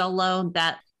recognized solo,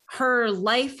 that her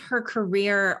life, her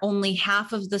career, only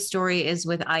half of the story is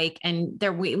with Ike. And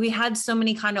there we had so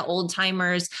many kind of old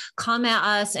timers come at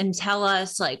us and tell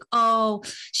us like, oh,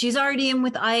 she's already in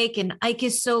with Ike, and Ike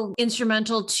is so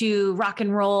instrumental to rock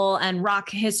and roll and rock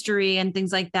history and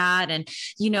things like that. And,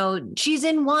 you know, she's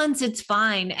in once, it's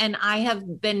fine. And I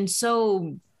have been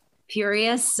so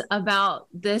furious about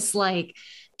this, like,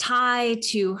 tie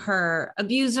to her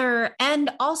abuser. And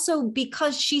also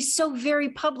because she's so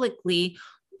very publicly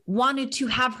wanted to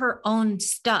have her own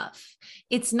stuff.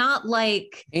 It's not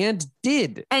like and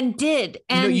did. And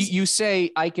you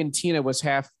say Ike and Tina was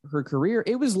half her career.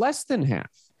 It was less than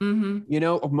half.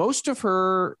 Mm-hmm. Most of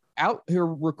her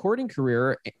recording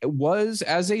career was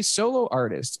as a solo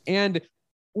artist, and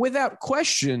without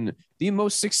question, the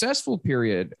most successful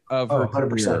period of her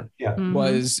career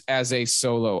was as a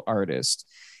solo artist.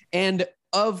 And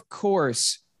of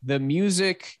course, the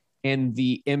music and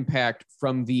the impact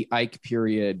from the Ike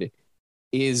period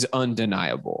is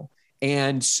undeniable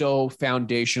and so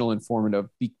foundational and formative,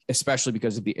 especially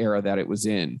because of the era that it was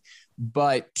in.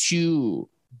 But to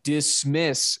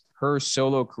dismiss her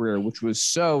solo career, which was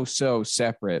so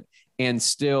separate and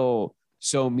still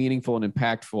so meaningful and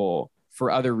impactful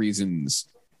for other reasons,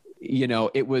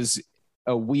 it was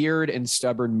a weird and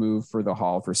stubborn move for the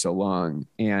Hall for so long,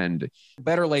 and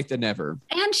better late than never.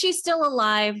 And she's still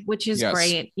alive, which is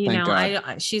great.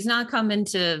 She's not coming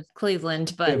to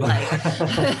Cleveland, but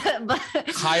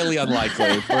highly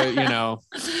unlikely. But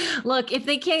look,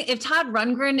 if Todd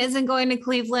Rundgren isn't going to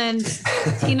Cleveland,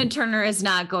 Tina Turner is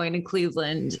not going to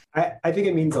Cleveland. I think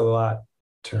it means a lot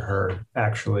to her,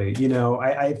 actually.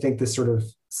 I think this sort of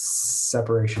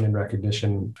separation and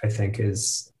recognition, I think,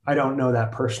 I don't know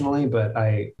that personally, but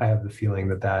I have the feeling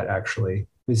that actually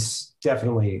is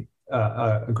definitely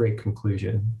a great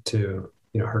conclusion to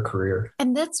her career.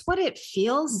 And that's what it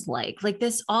feels like. Like,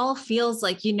 this all feels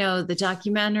like, the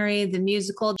documentary, the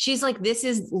musical. She's like, this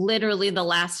is literally the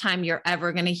last time you're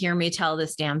ever going to hear me tell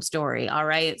this damn story. All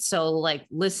right. So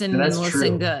listen and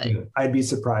listen good. Yeah. I'd be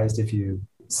surprised if you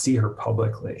see her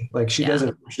publicly. Like, she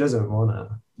doesn't want to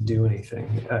do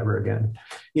anything ever again.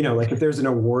 If there's an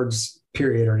awards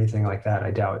period or anything like that,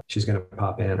 I doubt she's going to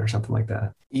pop in or something like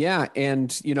that. Yeah.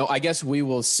 And, I guess we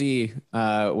will see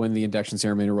when the induction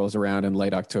ceremony rolls around in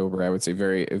late October. I would say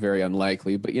very, very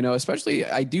unlikely. But, especially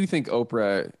I do think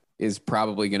Oprah is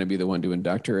probably going to be the one to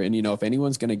induct her. And, if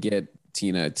anyone's going to get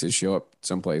Tina to show up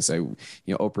someplace,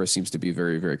 Oprah seems to be a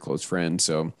very, very close friend.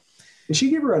 So. And she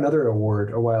gave her another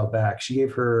award a while back. She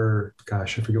gave her, I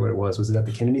forget what it was. Was it at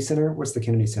the Kennedy Center? What's the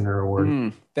Kennedy Center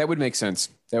award? That would make sense.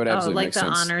 That would absolutely make sense.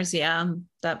 Like the honors. Yeah.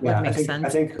 That would make sense. I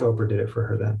think Oprah did it for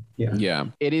her then. Yeah. Yeah.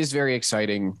 It is very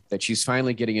exciting that she's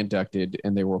finally getting inducted,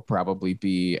 and there will probably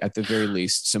be, at the very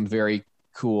least, some very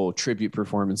cool tribute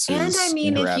performances. And I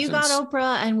mean, if you got absence.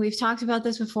 Oprah, and we've talked about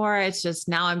this before, it's just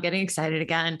now I'm getting excited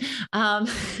again.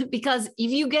 Because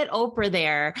if you get Oprah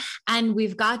there and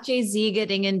we've got Jay-Z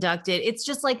getting inducted, it's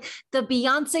just like the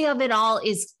Beyonce of it all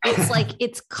it's like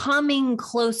it's coming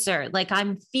closer. Like,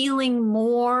 I'm feeling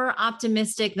more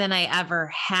optimistic than I ever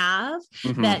have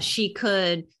that she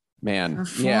could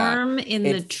perform in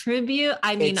the tribute.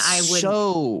 I mean, I would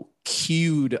so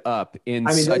queued up in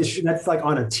that's like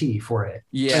on a tee for it.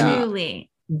 Yeah. Truly.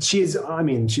 She's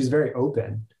very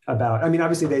open about,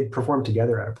 obviously they performed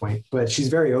together at a point, but she's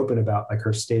very open about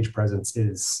her stage presence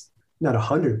is not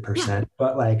 100%,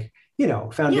 but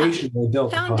foundationally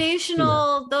built.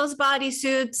 Foundational, those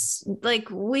bodysuits,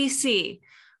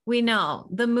 we know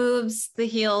the moves, the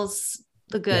heels,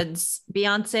 the goods,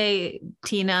 Beyonce,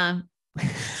 Tina.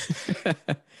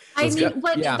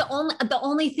 The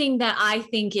only thing that I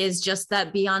think is just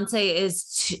that Beyonce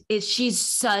is she's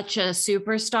such a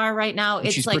superstar right now.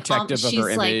 It's she's like protective of her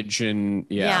image, and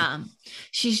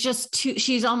she's just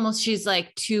she's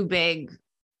too big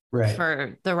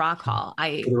for the Rock Hall.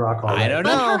 I don't know.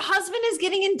 But her husband is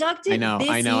getting inducted.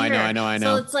 I know.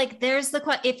 So it's like there's the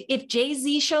question: if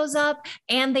Jay-Z shows up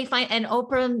and they find and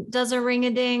Oprah does a ring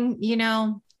a ding,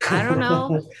 I don't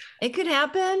know, it could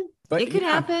happen. But it could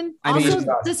happen.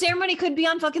 The ceremony could be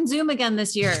on fucking Zoom again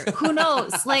this year. Who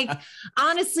knows?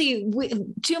 Honestly,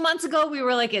 2 months ago, we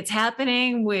were like, it's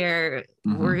happening. We're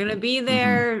going to be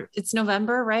there. It's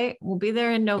November, right? We'll be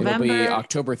there in November. It'll be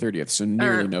October 30th. So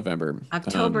nearly November.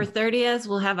 October 30th.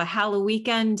 We'll have a Halloween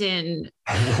weekend in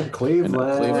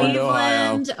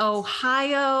Cleveland,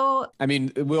 Ohio. I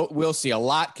mean, we'll see. A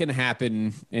lot can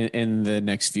happen in the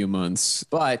next few months,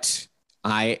 but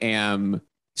I am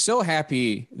so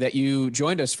happy that you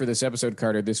joined us for this episode,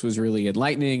 Carter. This was really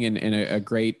enlightening and a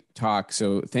great talk.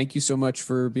 So thank you so much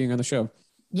for being on the show.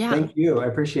 Yeah. Thank you. I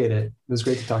appreciate it. It was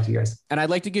great to talk to you guys. And I'd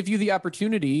like to give you the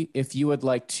opportunity, if you would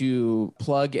like to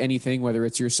plug anything, whether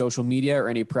it's your social media or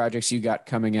any projects you got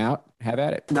coming out, have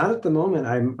at it. Not at the moment.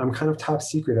 I'm kind of top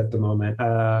secret at the moment.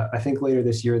 I think later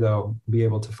this year, though, be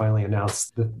able to finally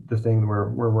announce the thing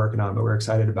we're working on, but we're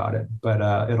excited about it.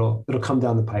 But it'll come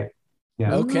down the pipe.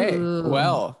 Yeah. Okay.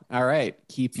 Well, all right.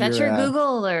 Set your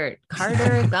Google alert.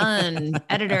 Carter Gunn,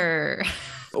 editor.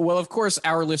 Well, of course,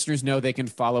 our listeners know they can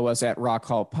follow us at Rock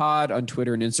Hall Pod on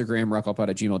Twitter and Instagram.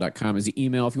 rockhallpod@gmail.com is the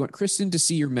email. If you want Kristen to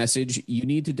see your message, you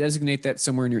need to designate that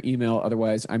somewhere in your email.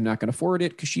 Otherwise, I'm not going to forward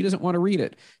it because she doesn't want to read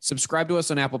it. Subscribe to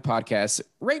us on Apple Podcasts.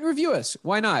 Rate and review us.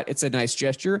 Why not? It's a nice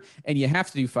gesture, and you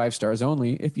have to do 5 stars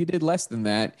only. If you did less than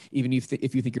that, even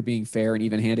if you think you're being fair and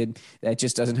even-handed, that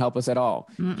just doesn't help us at all.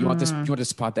 Do you want this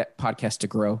podcast to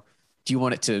grow? Do you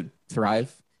want it to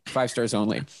thrive? 5 stars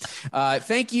only.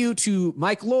 Thank you to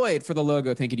Mike Lloyd for the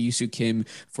logo. Thank you to Yusu Kim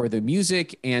for the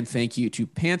music. And thank you to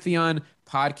Pantheon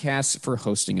Podcasts for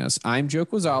hosting us. I'm Joe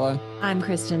Quazala. I'm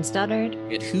Kristen Studdard.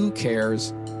 And who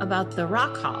cares about the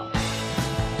Rock Hall?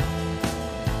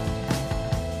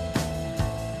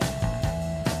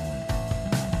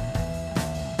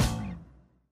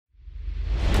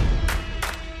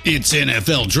 It's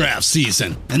NFL draft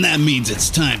season, and that means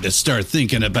it's time to start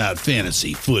thinking about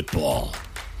fantasy football.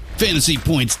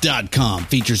 FantasyPoints.com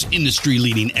features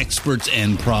industry-leading experts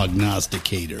and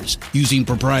prognosticators using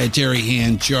proprietary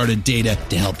hand-charted data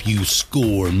to help you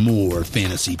score more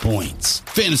fantasy points.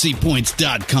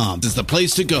 FantasyPoints.com is the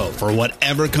place to go for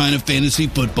whatever kind of fantasy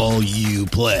football you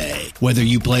play. Whether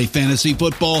you play fantasy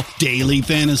football, daily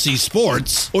fantasy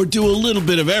sports, or do a little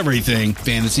bit of everything,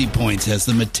 Fantasy Points has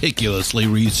the meticulously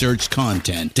researched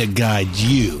content to guide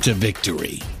you to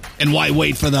victory. And why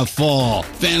wait for the fall?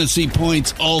 Fantasy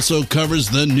Points also covers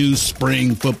the new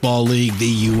spring football league,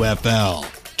 the UFL.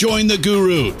 Join the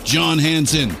guru, John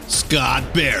Hansen,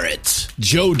 Scott Barrett,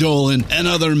 Joe Dolan, and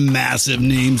other massive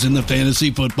names in the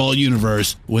fantasy football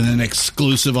universe with an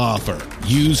exclusive offer.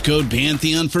 Use code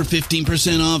Pantheon for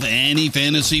 15% off any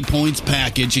Fantasy Points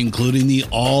package, including the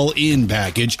all-in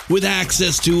package, with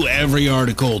access to every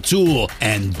article, tool,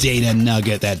 and data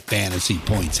nugget that Fantasy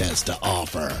Points has to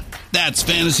offer. That's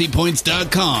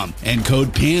FantasyPoints.com and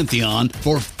code Pantheon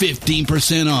for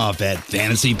 15% off at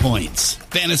Fantasy Points.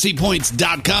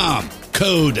 FantasyPoints.com,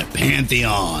 code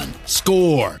Pantheon.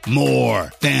 Score more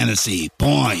fantasy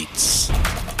points.